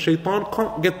sinning, but shaitan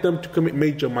can't get them to commit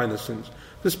major minor sins.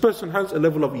 This person has a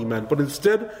level of iman, but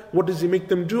instead, what does he make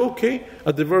them do? Okay,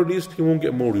 at the very least, he won't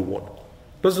get more reward.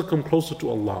 Doesn't come closer to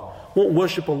Allah. Won't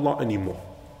worship Allah anymore.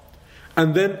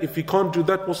 And then, if he can't do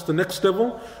that, what's the next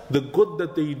level? The good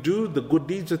that they do, the good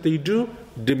deeds that they do,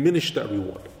 diminish that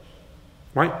reward.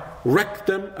 Right? Wreck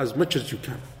them as much as you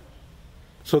can.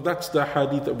 So that's the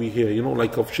hadith that we hear,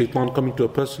 of shaitan coming to a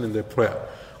person in their prayer,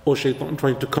 or shaitan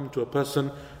trying to come to a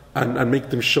person and make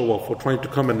them show off, or trying to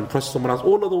come and impress someone else.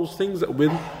 All of those things that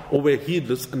we're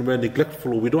heedless and we're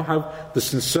neglectful, or we don't have the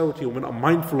sincerity, or we're not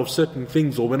mindful of certain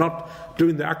things, or we're not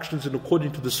doing the actions in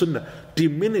according to the sunnah,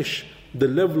 diminish the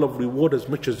level of reward as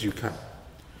much as you can.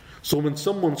 So when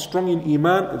someone's strong in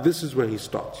iman, this is where he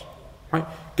starts, right?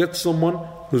 Get someone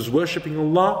who's worshipping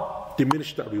Allah,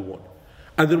 diminish that reward.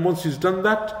 And then once he's done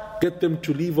that, get them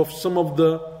to leave off some of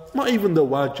the, not even the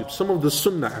wajib, some of the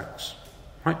sunnah acts,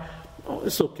 right? Oh,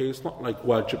 it's okay, it's not like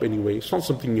wajib anyway, it's not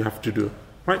something you have to do,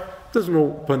 right? There's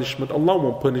no punishment, Allah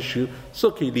won't punish you, it's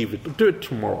okay, leave it, do it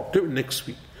tomorrow, do it next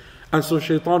week. And so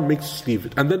shaitan makes us leave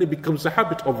it. And then it becomes a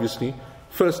habit, obviously.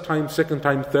 First time, second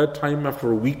time, third time,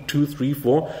 after a week, 2, 3,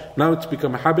 4. Now it's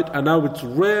become a habit, and now it's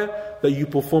rare that you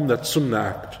perform that sunnah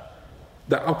act,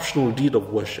 that optional deed of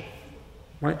worship.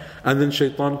 Right? And then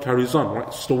shaitan carries on,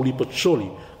 right? Slowly but surely.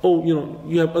 Oh,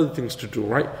 you have other things to do,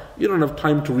 right? You don't have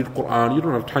time to read Quran, you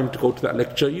don't have time to go to that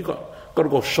lecture, you got to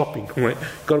go shopping, right?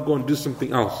 Got to go and do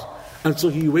something else. And so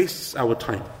he wastes our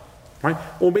time, right?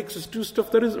 Or makes us do stuff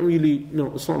that isn't really,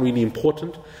 it's not really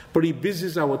important, but he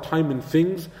busies our time in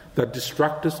things that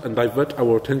distract us and divert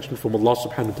our attention from Allah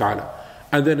subhanahu wa ta'ala.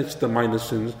 And then it's the minor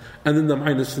sins, and then the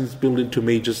minor sins build into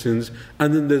major sins,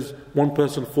 and then there's one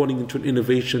person falling into an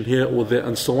innovation here or there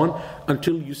and so on,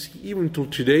 until you see, even till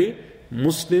today,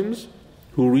 Muslims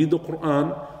who read the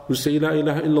Quran, who say La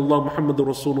ilaha illallah Muhammadur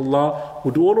Rasulullah,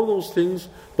 who do all of those things,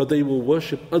 but they will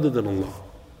worship other than Allah.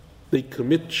 They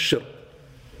commit shirk.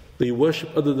 They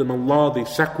worship other than Allah, they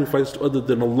sacrifice to other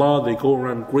than Allah, they go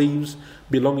around graves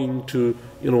belonging to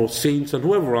saints and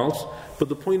whoever else. But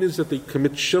the point is that they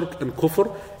commit shirk and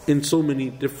kufr in so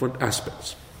many different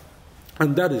aspects.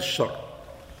 And that is shirk,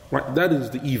 right? That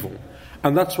is the evil.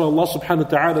 And that's why Allah subhanahu wa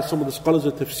ta'ala, some of the scholars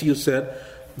of tafsir said,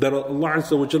 that Allah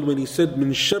Azza wa Jal, when He said,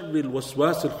 min sharri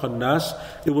al-waswas al-khannas,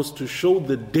 it was to show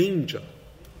the danger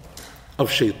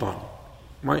of shaitan.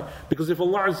 Right? Because if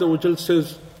Allah Azza wa Jal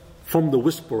says, from the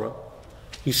whisperer,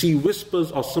 you see,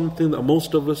 whispers are something that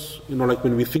most of us, like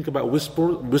when we think about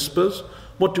whispers,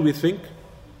 what do we think?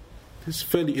 It's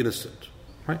fairly innocent,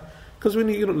 right? Because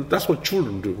when that's what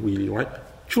children do, really, right?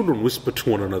 Children whisper to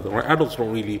one another, right? Adults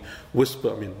don't really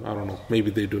whisper. I mean, I don't know,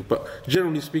 maybe they do, but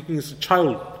generally speaking, it's a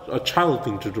child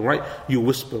thing to do, right? You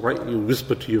whisper, right? You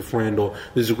whisper to your friend, or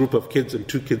there's a group of kids and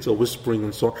two kids are whispering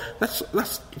and so on. That's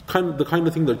the kind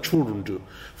of thing that children do.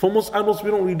 For most adults,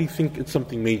 we don't really think it's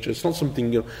something major. It's not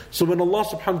something. So when Allah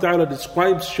Subhanahu wa Taala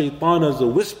describes shaitan as a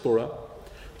whisperer,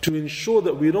 to ensure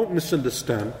that we don't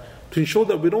misunderstand, to ensure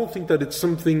that we don't think that it's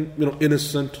something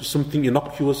innocent, or something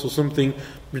innocuous, or something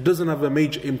which doesn't have a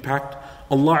major impact,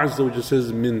 Allah Azza wa Jalla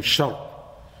says min shar,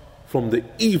 from the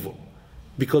evil,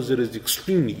 because it is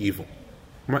extremely evil.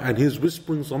 Right? And His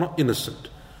whisperings are not innocent,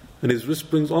 and His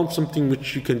whisperings aren't something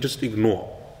which you can just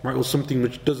ignore, right? Or something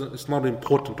which it's not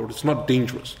important, or it's not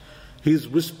dangerous. His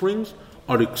whisperings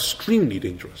are extremely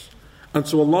dangerous. And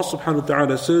so Allah subhanahu wa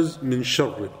ta'ala says min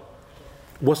sharri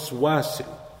waswasil,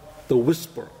 the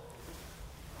whisperer.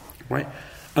 Right?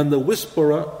 And the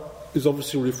whisperer is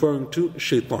obviously referring to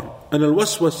shaitan. And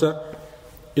al-waswasa,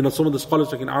 some of the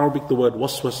scholars, like in Arabic, the word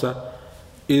waswasa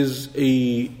is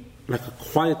like a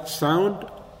quiet sound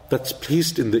that's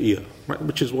placed in the ear, right?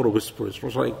 Which is what a whisper is.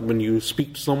 It's like when you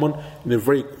speak to someone in a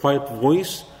very quiet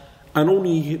voice, and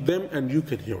only them and you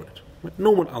can hear it. Right?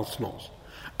 No one else knows.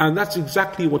 And that's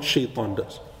exactly what shaitan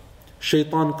does.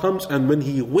 Shaitan comes, and when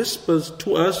he whispers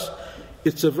to us,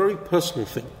 it's a very personal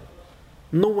thing.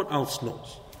 No one else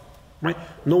knows, right?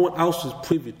 No one else is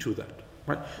privy to that,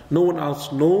 right? No one else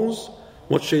knows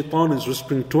what shaitan is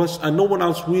whispering to us, and no one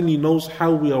else really knows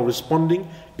how we are responding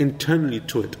internally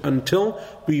to it until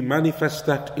we manifest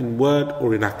that in word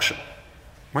or in action,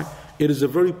 right? It is a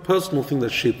very personal thing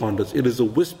that shaitan does. It is a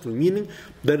whisper, meaning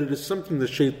that it is something that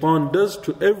shaitan does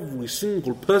to every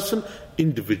single person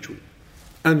individually.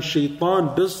 And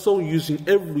shaitan does so using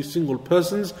every single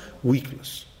person's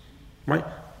weakness, right?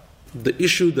 The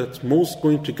issue that's most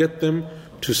going to get them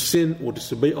to sin or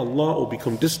disobey Allah or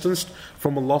become distanced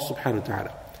from Allah subhanahu wa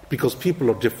ta'ala. Because people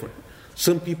are different.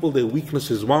 Some people, their weakness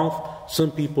is wealth.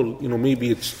 Some people, maybe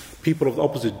it's people of the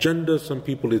opposite gender. Some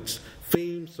people it's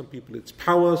fame. Some people it's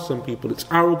power. Some people it's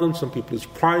arrogance. Some people it's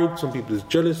pride. Some people it's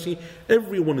jealousy.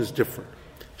 Everyone is different.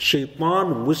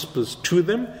 Shaitan whispers to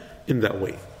them in that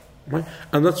way. Right?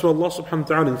 And that's why Allah subhanahu wa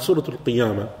ta'ala in Surah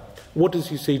Al-Qiyamah, what does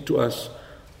He say to us?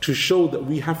 To show that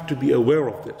we have to be aware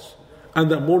of this.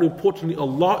 And that more importantly,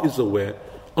 Allah is aware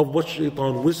of what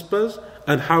shaitan whispers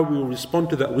and how we will respond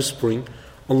to that whispering.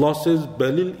 Allah says,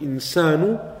 بَلِ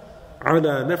الْإِنسَانُ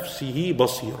عَلَى نَفْسِهِ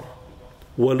بَصِيرًا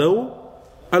وَلَوْ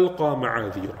أَلْقَى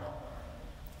مَعَاذِيرًا.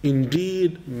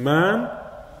 Indeed, man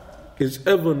is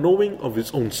ever knowing of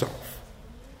his own self.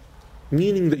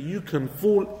 Meaning that you can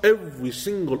fool every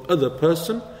single other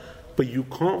person, but you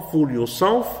can't fool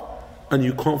yourself, and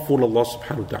you can't fool Allah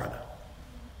subhanahu wa ta'ala.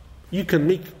 You can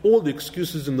make all the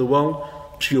excuses in the world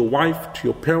to your wife, to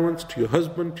your parents, to your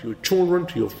husband, to your children,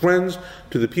 to your friends,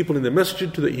 to the people in the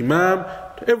masjid, to the imam,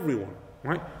 to everyone,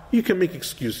 right? You can make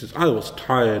excuses. I was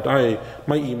tired,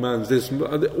 my iman's this,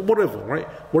 whatever, right?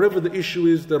 Whatever the issue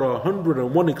is, there are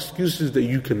 101 excuses that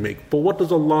you can make. But what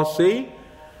does Allah say?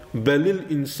 بَلِ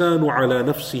الْإِنسَانُ عَلَى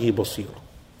نَفْسِهِ بَصِيرًا.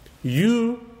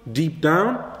 You, deep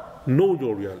down, know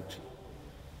your reality.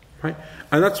 Right?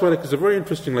 And that's why it's a very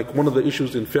interesting, one of the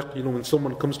issues in fiqh, when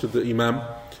someone comes to the imam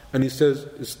and he says,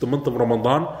 it's the month of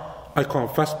Ramadan, I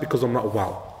can't fast because I'm not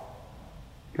well.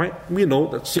 Right? We know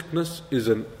that sickness is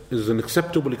an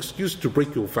acceptable excuse to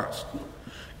break your fast.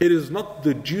 It is not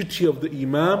the duty of the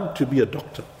imam to be a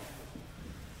doctor.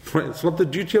 Right? It's not the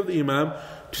duty of the imam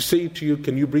to say to you,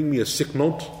 can you bring me a sick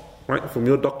note, right, from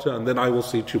your doctor, and then I will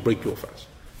say to you, break your fast.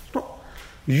 No.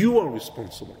 You are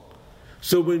responsible.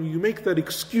 So when you make that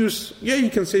excuse, you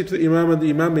can say to the imam, and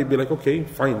the imam may be like, okay,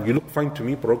 fine, you look fine to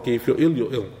me, but okay, if you're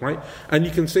ill, right? And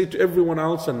you can say to everyone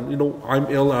else, and I'm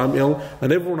ill,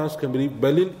 and everyone else can believe,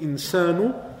 بَلِ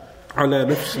الْإِنسَانُ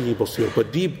عَلَى نَفْسِهِ بَصِيرًا.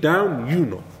 But deep down, you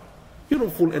know. You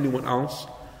don't fool anyone else.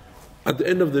 At the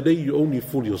end of the day, you only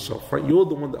fool yourself, right? You're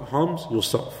the one that harms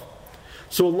yourself.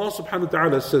 So Allah subhanahu wa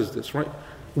ta'ala says this, right?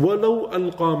 وَلَوْ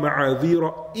أَلْقَى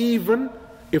مَعَاذِيرًا. Even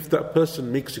if that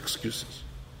person makes excuses.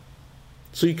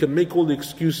 So you can make all the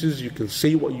excuses, you can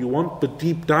say what you want, but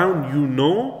deep down you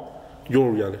know your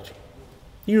reality.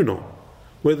 You know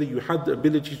whether you had the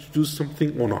ability to do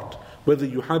something or not, whether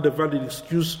you had a valid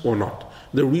excuse or not.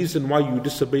 The reason why you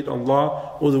disobeyed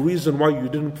Allah, or the reason why you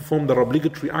didn't perform the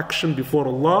obligatory action before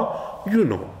Allah, you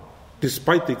know.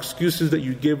 Despite the excuses that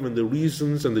you give and the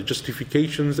reasons and the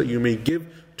justifications that you may give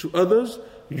to others,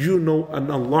 you know,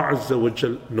 and Allah Azza wa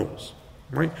Jal knows.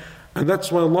 Right? And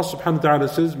that's why Allah subhanahu wa ta'ala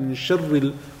says, min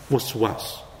sharril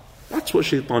waswas. That's what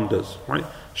shaitan does. Right?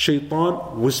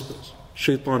 Shaitan whispers.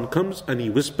 Shaitan comes and he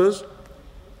whispers.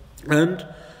 And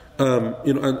many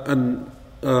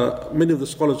of the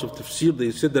scholars of tafsir,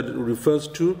 they said that it refers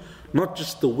to not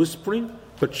just the whispering,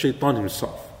 but shaitan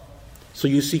himself. So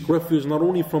you seek refuge not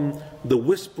only from the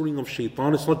whispering of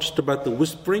shaitan, it's not just about the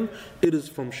whispering, it is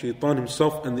from shaitan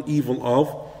himself and the evil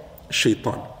of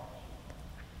shaitan.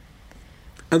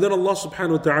 And then Allah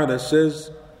subhanahu wa ta'ala says,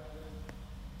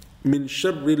 min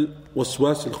sharril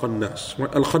waswas al-khannas.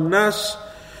 Al-khannas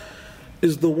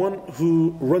is the one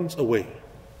who runs away.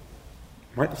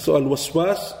 Right? So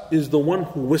al-waswas is the one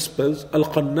who whispers.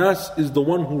 Al-khannas is the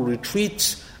one who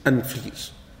retreats and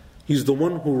flees. He's the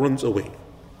one who runs away.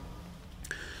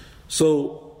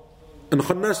 So,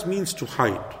 al-khannas means to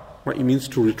hide. Right? It means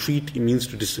to retreat. It means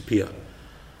to disappear.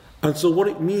 And so what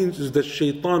it means is that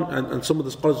shaitan, and some of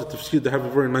the scholars of tafsir, they have a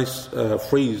very nice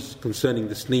phrase concerning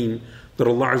this name that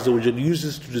Allah Azza wa Jalla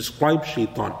uses to describe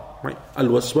shaitan. Right?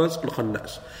 Al-waswas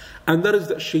al-khannas. And that is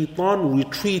that shaitan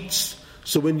retreats.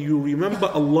 So when you remember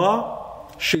Allah,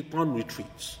 shaitan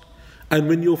retreats. And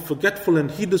when you're forgetful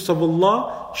and heedless of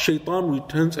Allah, shaitan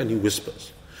returns and he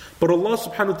whispers. But Allah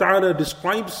subhanahu wa ta'ala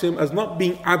describes him as not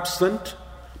being absent,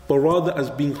 but rather as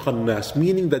being khannas,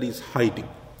 meaning that he's hiding.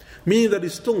 Meaning that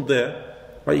he's still there,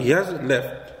 right? He hasn't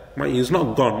left, right? He's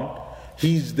not gone.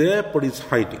 He's there, but he's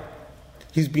hiding.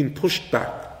 He's been pushed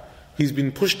back. He's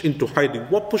been pushed into hiding.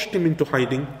 What pushed him into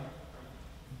hiding?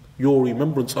 Your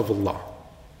remembrance of Allah.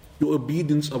 Your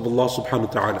obedience of Allah subhanahu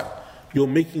wa ta'ala. You're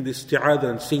making the isti'adah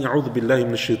and saying, A'udhu billahi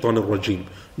minash shaitanir rajim.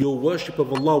 Your worship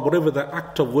of Allah, whatever that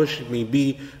act of worship may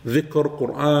be, dhikr,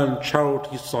 Quran,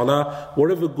 charity, salah,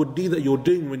 whatever good deed that you're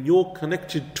doing, when you're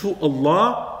connected to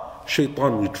Allah,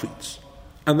 shaitan retreats.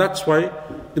 And that's why,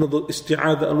 the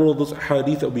isti'adah and all of those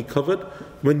hadith that we covered,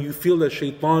 when you feel that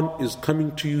shaitan is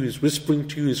coming to you, is whispering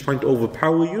to you, is trying to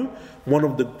overpower you, one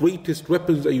of the greatest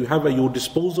weapons that you have at your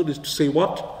disposal is to say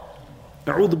what?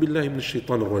 A'udhu billahi minash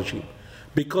shaitanir rajim.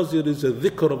 Because it is a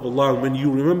dhikr of Allah, and when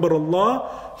you remember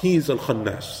Allah, He is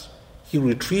al-khannas. He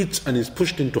retreats and is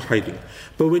pushed into hiding.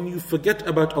 But when you forget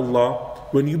about Allah,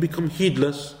 when you become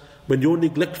heedless, when you're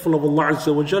neglectful of Allah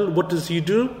Azza wa Jal, what does He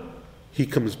do? He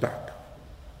comes back.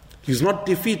 He's not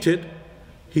defeated,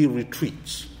 He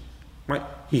retreats. Right?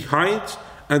 He hides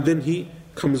and then He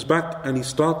comes back and He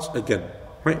starts again.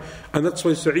 Right? And that's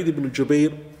why Sa'id ibn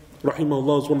Jubayr,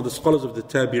 rahimahullah, is one of the scholars of the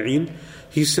Tabi'een.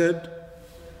 He said,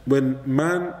 when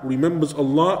man remembers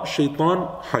Allah, shaitan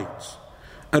hides.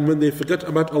 And when they forget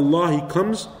about Allah, he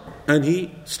comes and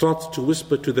he starts to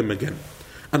whisper to them again.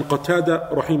 And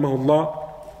Qatada, rahimahullah,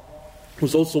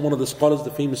 who's also one of the scholars,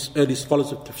 the famous early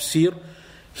scholars of tafsir,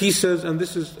 he says, and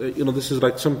this is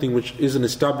like something which isn't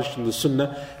established in the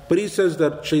sunnah, but he says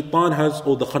that shaitan has,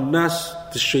 or the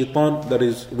khannas, the shaitan that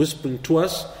is whispering to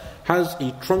us, has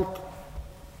a trunk,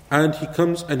 and he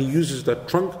comes and he uses that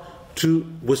trunk to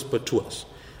whisper to us.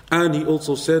 And he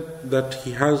also said that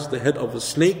he has the head of a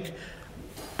snake,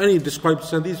 and he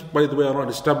describes, and these, by the way, are not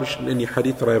established in any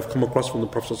hadith that I have come across from the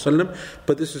Prophet ﷺ,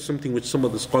 but this is something which some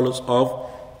of the scholars of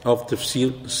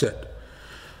tafsir said.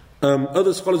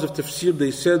 Other scholars of tafsir,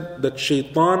 they said that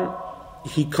shaitan,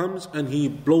 he comes and he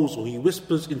blows or he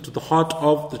whispers into the heart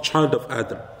of the child of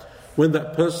Adam, when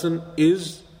that person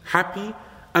is happy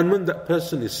and when that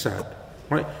person is sad.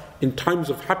 Right? In times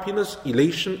of happiness,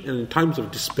 elation, and in times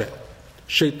of despair.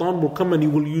 Shaitan will come and he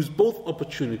will use both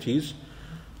opportunities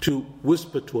to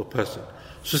whisper to a person.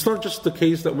 So it's not just the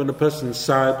case that when a person is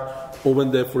sad, or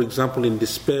when they're, for example, in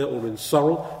despair or in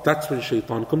sorrow, that's when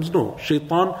shaitan comes. No,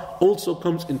 shaitan also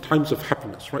comes in times of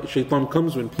happiness, right? Shaitan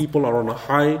comes when people are on a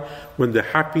high, when they're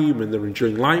happy, when they're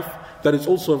enjoying life. That is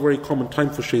also a very common time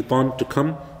for shaitan to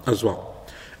come as well.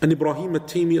 And Ibrahim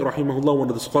at-Taymi, rahimahullah, one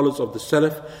of the scholars of the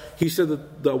Salaf, he said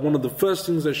that one of the first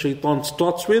things that shaitan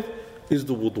starts with is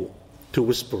the wudu, to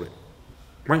whisper it,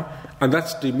 right? And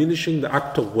that's diminishing the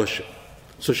act of worship.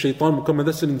 So shaitan will come, and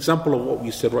that's an example of what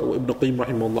we said, right? What Ibn Qayyim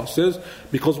rahimahullah says,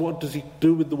 because what does he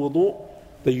do with the wudu?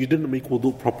 That you didn't make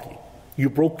wudu properly. You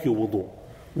broke your wudu.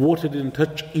 Water didn't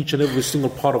touch each and every single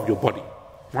part of your body,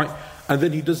 right? And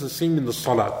then he does the same in the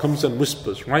salah, comes and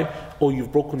whispers, right? Oh,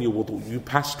 you've broken your wudu, you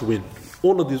passed wind.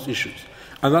 All of these issues.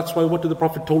 And that's why what did the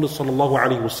Prophet told us, sallallahu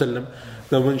alaihi wasallam,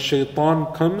 that when shaitan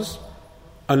comes,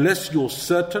 unless you're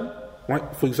certain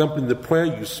right? For example, in the prayer,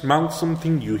 you smell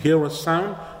something, you hear a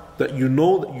sound that you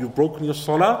know that you've broken your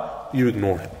salah, you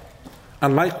ignore him.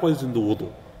 And likewise in the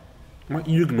wudu, right?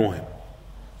 You ignore him.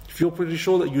 If you're pretty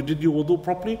sure that you did your wudu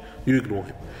properly, you ignore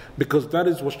him. Because that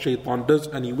is what shaitan does,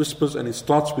 and he whispers and he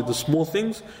starts with the small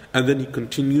things, and then he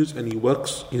continues and he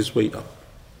works his way up.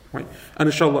 Right? And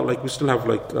inshallah, we still have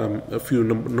a few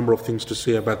number of things to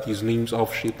say about these names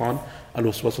of shaitan,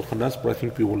 al-waswas al-khannas, but I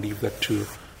think we will leave that to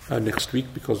next week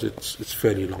because it's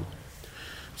fairly long.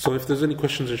 So if there's any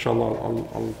questions, inshallah,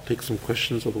 I'll take some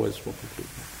questions, otherwise we'll conclude.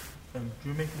 Do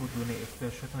you make wudu if the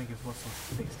shaitan gives waswas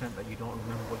to the extent that you don't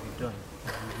remember what you've done?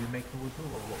 Do you make the wudu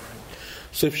or what?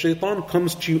 So if shaitan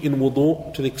comes to you in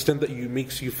wudu to the extent that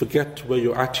makes you forget where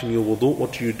you're at in your wudu,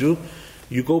 what do?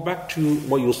 You go back to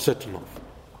what you're certain of.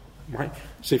 Right?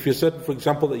 So if you're certain, for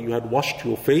example, that you had washed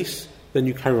your face, then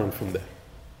you carry on from there.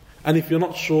 And if you're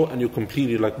not sure and you're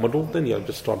completely muddled, then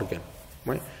just start again.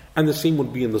 Right? And the same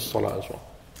would be in the salah as well.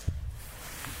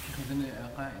 Because in the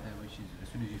qaida, which is as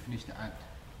soon as you finish the act,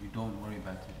 you don't worry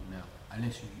about it now,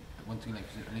 unless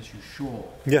you're sure.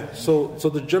 Yeah. So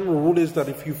the general rule is that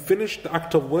if you finish the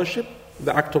act of worship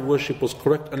was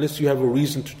correct, unless you have a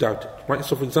reason to doubt it. Right.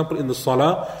 So for example, in the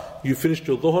salah, you finished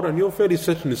your dhuhr and you're fairly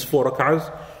certain it's 4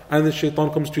 rak'ahs, and the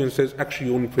shaitan comes to you and says, actually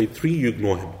you only prayed 3, you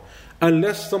ignore him.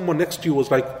 Unless someone next to you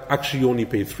was actually you only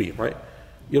paid 3, right?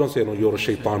 You don't say, no, you're a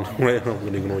shaitan, right? I'm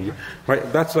going to ignore you.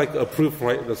 Right? That's a proof,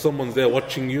 right? That someone's there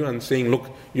watching you and saying, look,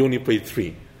 you only prayed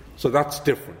 3. So that's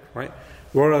different, right?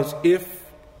 Whereas if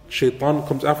shaitan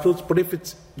comes afterwards, but if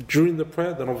it's during the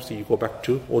prayer, then obviously you go back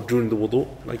to, or during the wudu,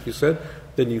 like you said,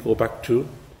 then you go back to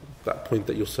that point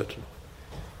that you're certain.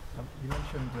 You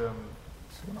mentioned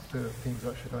one of the things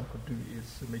that shaitan could do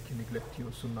is make you neglect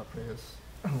your sunnah prayers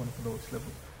on one of the lowest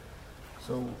levels.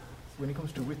 So when it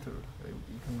comes to witr,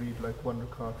 you can read 1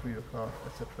 rakah, 3 rakah,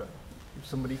 etc. If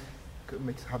somebody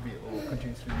makes a habit or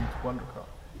continuously reads 1 rakah,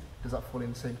 does that fall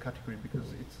in the same category because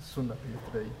it's a sunnah prayer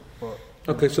today?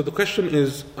 Okay, so the question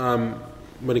is,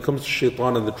 when it comes to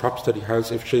shaitan and the traps that he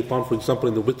has, if shaitan, for example,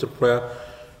 in the witr prayer,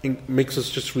 makes us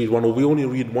just read 1, or we only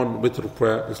read 1 witr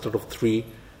prayer instead of 3,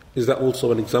 is that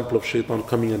also an example of shaitan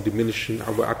coming and diminishing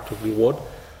our act of reward?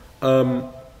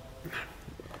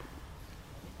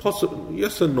 Possibly,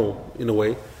 yes and no, in a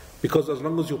way. Because as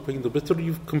long as you're praying the witr,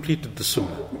 you've completed the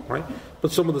sunnah, right?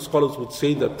 But some of the scholars would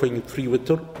say that praying 3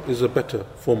 witr is a better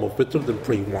form of witr than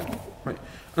praying 1, right?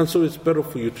 And so it's better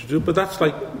for you to do. But that's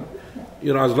as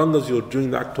long as you're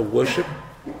doing the act of worship,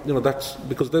 that's,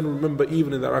 because then remember,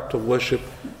 even in that act of worship,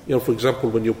 for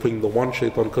example, when you're praying the 1,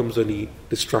 shaitan comes and he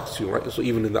distracts you, right? So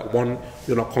even in that 1,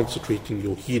 you're not concentrating,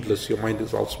 you're heedless, your mind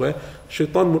is elsewhere.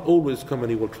 Shaitan will always come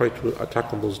and he will try to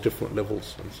attack on those different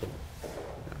levels and so on.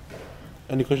 Yeah.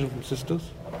 Any question from sisters?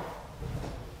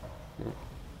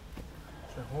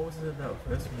 So what was it that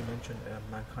verse when you mentioned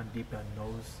mankind deep down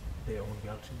knows their own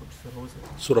reality? What was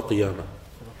it? Surah Qiyamah.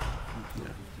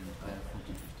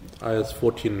 Ayahs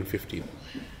 14 and 15.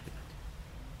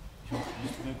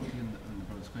 Just very quickly on the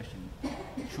brother's question,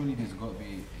 surely there's got to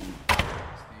be a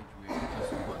stage where the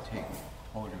person has got to take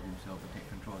hold of himself and take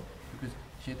control. Because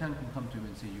shaitan can come to him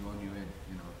and say, you only read,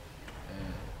 in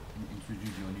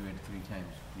sujood you only read 3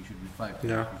 times. You should read 5 times.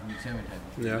 Yeah. You should read 7 times.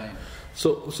 You should read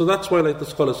 9. So that's why, the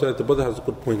scholar said, the brother has a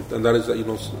good point, and that is that,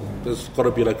 there's got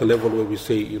to be a level where we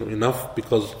say, enough,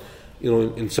 because in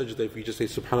sajda, if you just say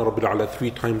Subhana Rabbil A'la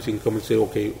 3 times, you can come and say,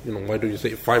 okay, why don't you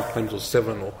say it 5 times or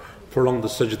 7, or prolong the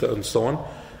sajda and so on.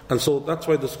 And so that's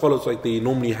why the scholars, they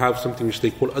normally have something which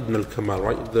they call Adna al-Kamal,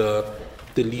 right? The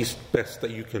least best that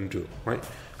you can do, right?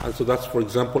 And so that's, for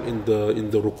example, in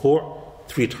the ruku'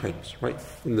 3 times, right?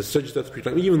 In the sajda 3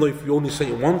 times. Even though if you only say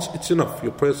it once, it's enough.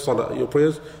 Your prayers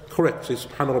correct. Say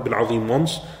Subhana Rabbil Azim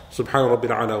once, Subhana Rabbil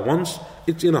A'la once,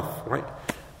 it's enough, right?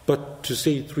 But to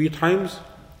say 3 times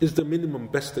is the minimum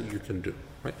best that you can do,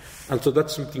 right? And so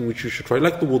that's something which you should try.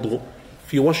 Like the wudu,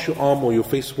 if you wash your arm or your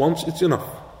face once, it's enough,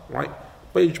 right?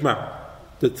 By ijma'.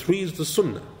 The 3 is the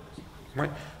sunnah,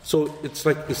 right? So it's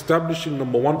establishing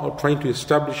number 1, or trying to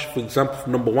establish, for example,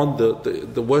 number 1,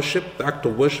 the worship, the act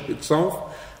of worship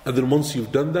itself, and then once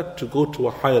you've done that, to go to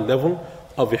a higher level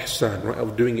of ihsan, right?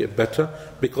 Of doing it better,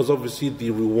 because obviously the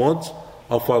rewards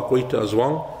are far greater as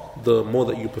well. The more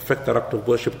that you perfect that act of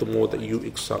worship, the more that you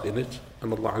excel in it,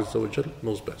 and Allah Azza wa Jal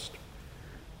knows best.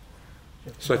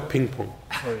 It's like ping pong.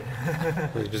 Sorry.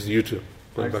 Just you two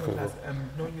going back and forth.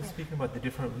 Knowing you're speaking about the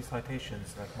different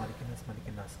recitations, like Malikin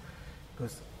Nas,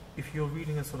 because if you're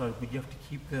reading a surah, would you have to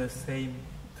keep the same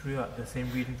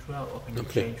reading throughout, or can you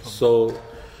change from? So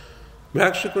we're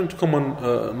actually going to come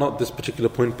on not this particular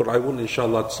point, but I will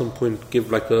inshallah at some point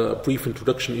give a brief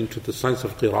introduction into the science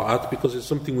of qira'at, because it's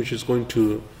something which is going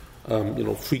to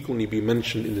frequently be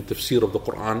mentioned in the tafsir of the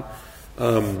Quran.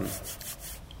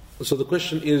 So the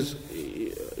question is,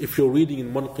 if you're reading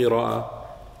in one qira'ah,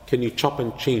 can you chop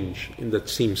and change in that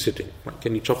same sitting? Right?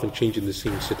 Can you chop and change in the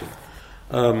same sitting?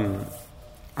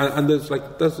 And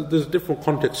there's different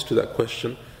context to that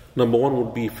question. Number one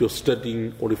would be if you're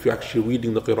studying or if you're actually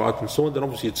reading the qira'at and so on, then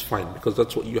obviously it's fine, because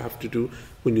that's what you have to do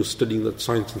when you're studying that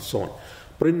science and so on.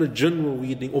 But in the general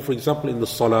reading, or for example in the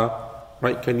salah,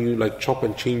 right, can you chop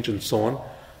and change and so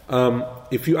on?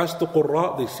 If you ask the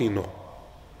qurra, they say no.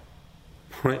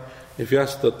 Right? If you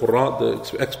ask the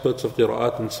qurra, the experts of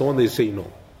qira'at and so on, they say no.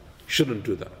 You shouldn't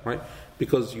do that, right?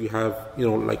 Because you have,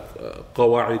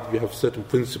 qawa'id, you have certain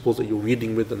principles that you're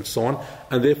reading with and so on,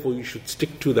 and therefore you should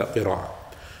stick to that qira'ah.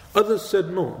 Others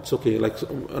said no, it's okay. Like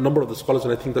a number of the scholars,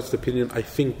 and I think that's the opinion, I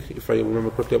think, if I remember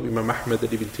correctly, of Imam Ahmad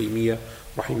and Ibn Taymiyyah,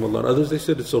 rahimahullah, and others, they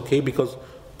said it's okay because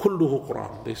kulluhu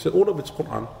Quran. They said all of it's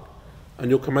Quran, and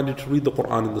you're commanded to read the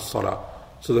Quran in the salah.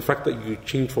 So the fact that you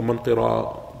change from one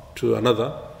qira'ah to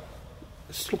another,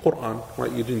 it's still Quran, right?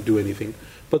 You didn't do anything.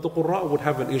 But the qurra would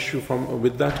have an issue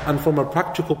with that, and from a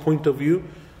practical point of view,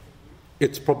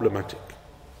 it's problematic.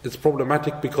 It's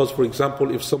problematic because, for example,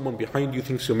 if someone behind you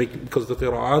thinks you're making, because the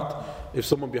qira'at, if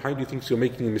someone behind you thinks you're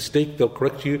making a mistake, they'll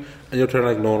correct you, and you're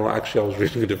trying no, actually I was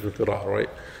reading a different qira'ah, right?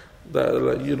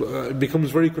 It becomes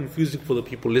very confusing for the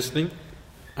people listening,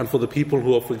 and for the people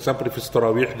who are, for example, if it's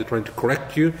Taraweeh, they're trying to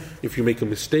correct you, if you make a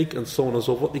mistake, and so on and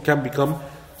so forth, it can become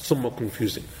somewhat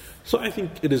confusing. So I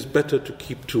think it is better to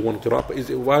keep to one qira'ah. But is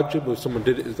it wajib? If someone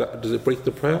did it, does it break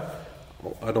the prayer?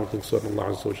 I don't think so, and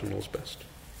Allah Azza wa Jalla knows best.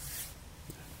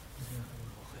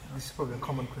 This is probably a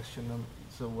common question.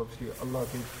 So obviously Allah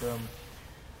gave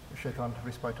shaitan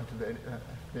respite until the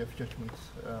day of judgment.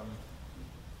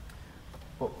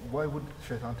 But why would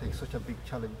shaitan take such a big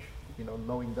challenge,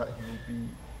 knowing that he will be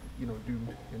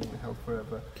doomed in hell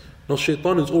forever? No,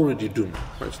 shaitan is already doomed.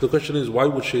 Right? So the question is, why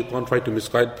would shaitan try to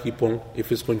misguide people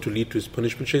if it's going to lead to his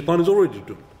punishment? Shaitan is already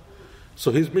doomed.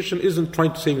 So his mission isn't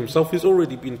trying to save himself, he's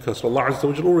already been cursed. Allah Azza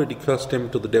wa Jalla already cursed him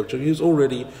to the day of judgment. He's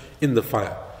already in the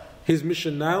fire. His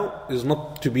mission now is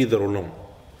not to be there alone,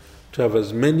 to have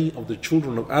as many of the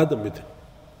children of Adam with him.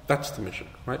 That's the mission,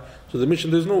 right? So the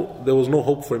mission, there was no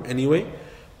hope for him anyway.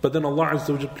 But then Allah Azza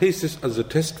wa Jalla places this as a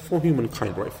test for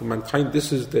humankind, right? For mankind,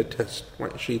 this is their test,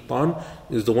 right? Shaitan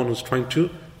is the one who's trying to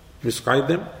misguide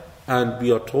them, and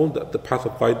we are told that the path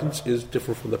of guidance is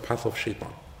different from the path of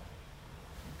shaitan.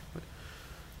 Right?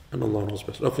 And Allah knows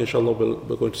best. Okay, inshallah,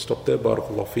 we're going to stop there.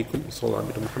 Barakallahu feekum. Sallallahu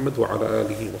alayhi wa Muhammad wa ala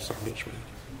alihi wa sahbihi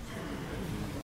ajma'in.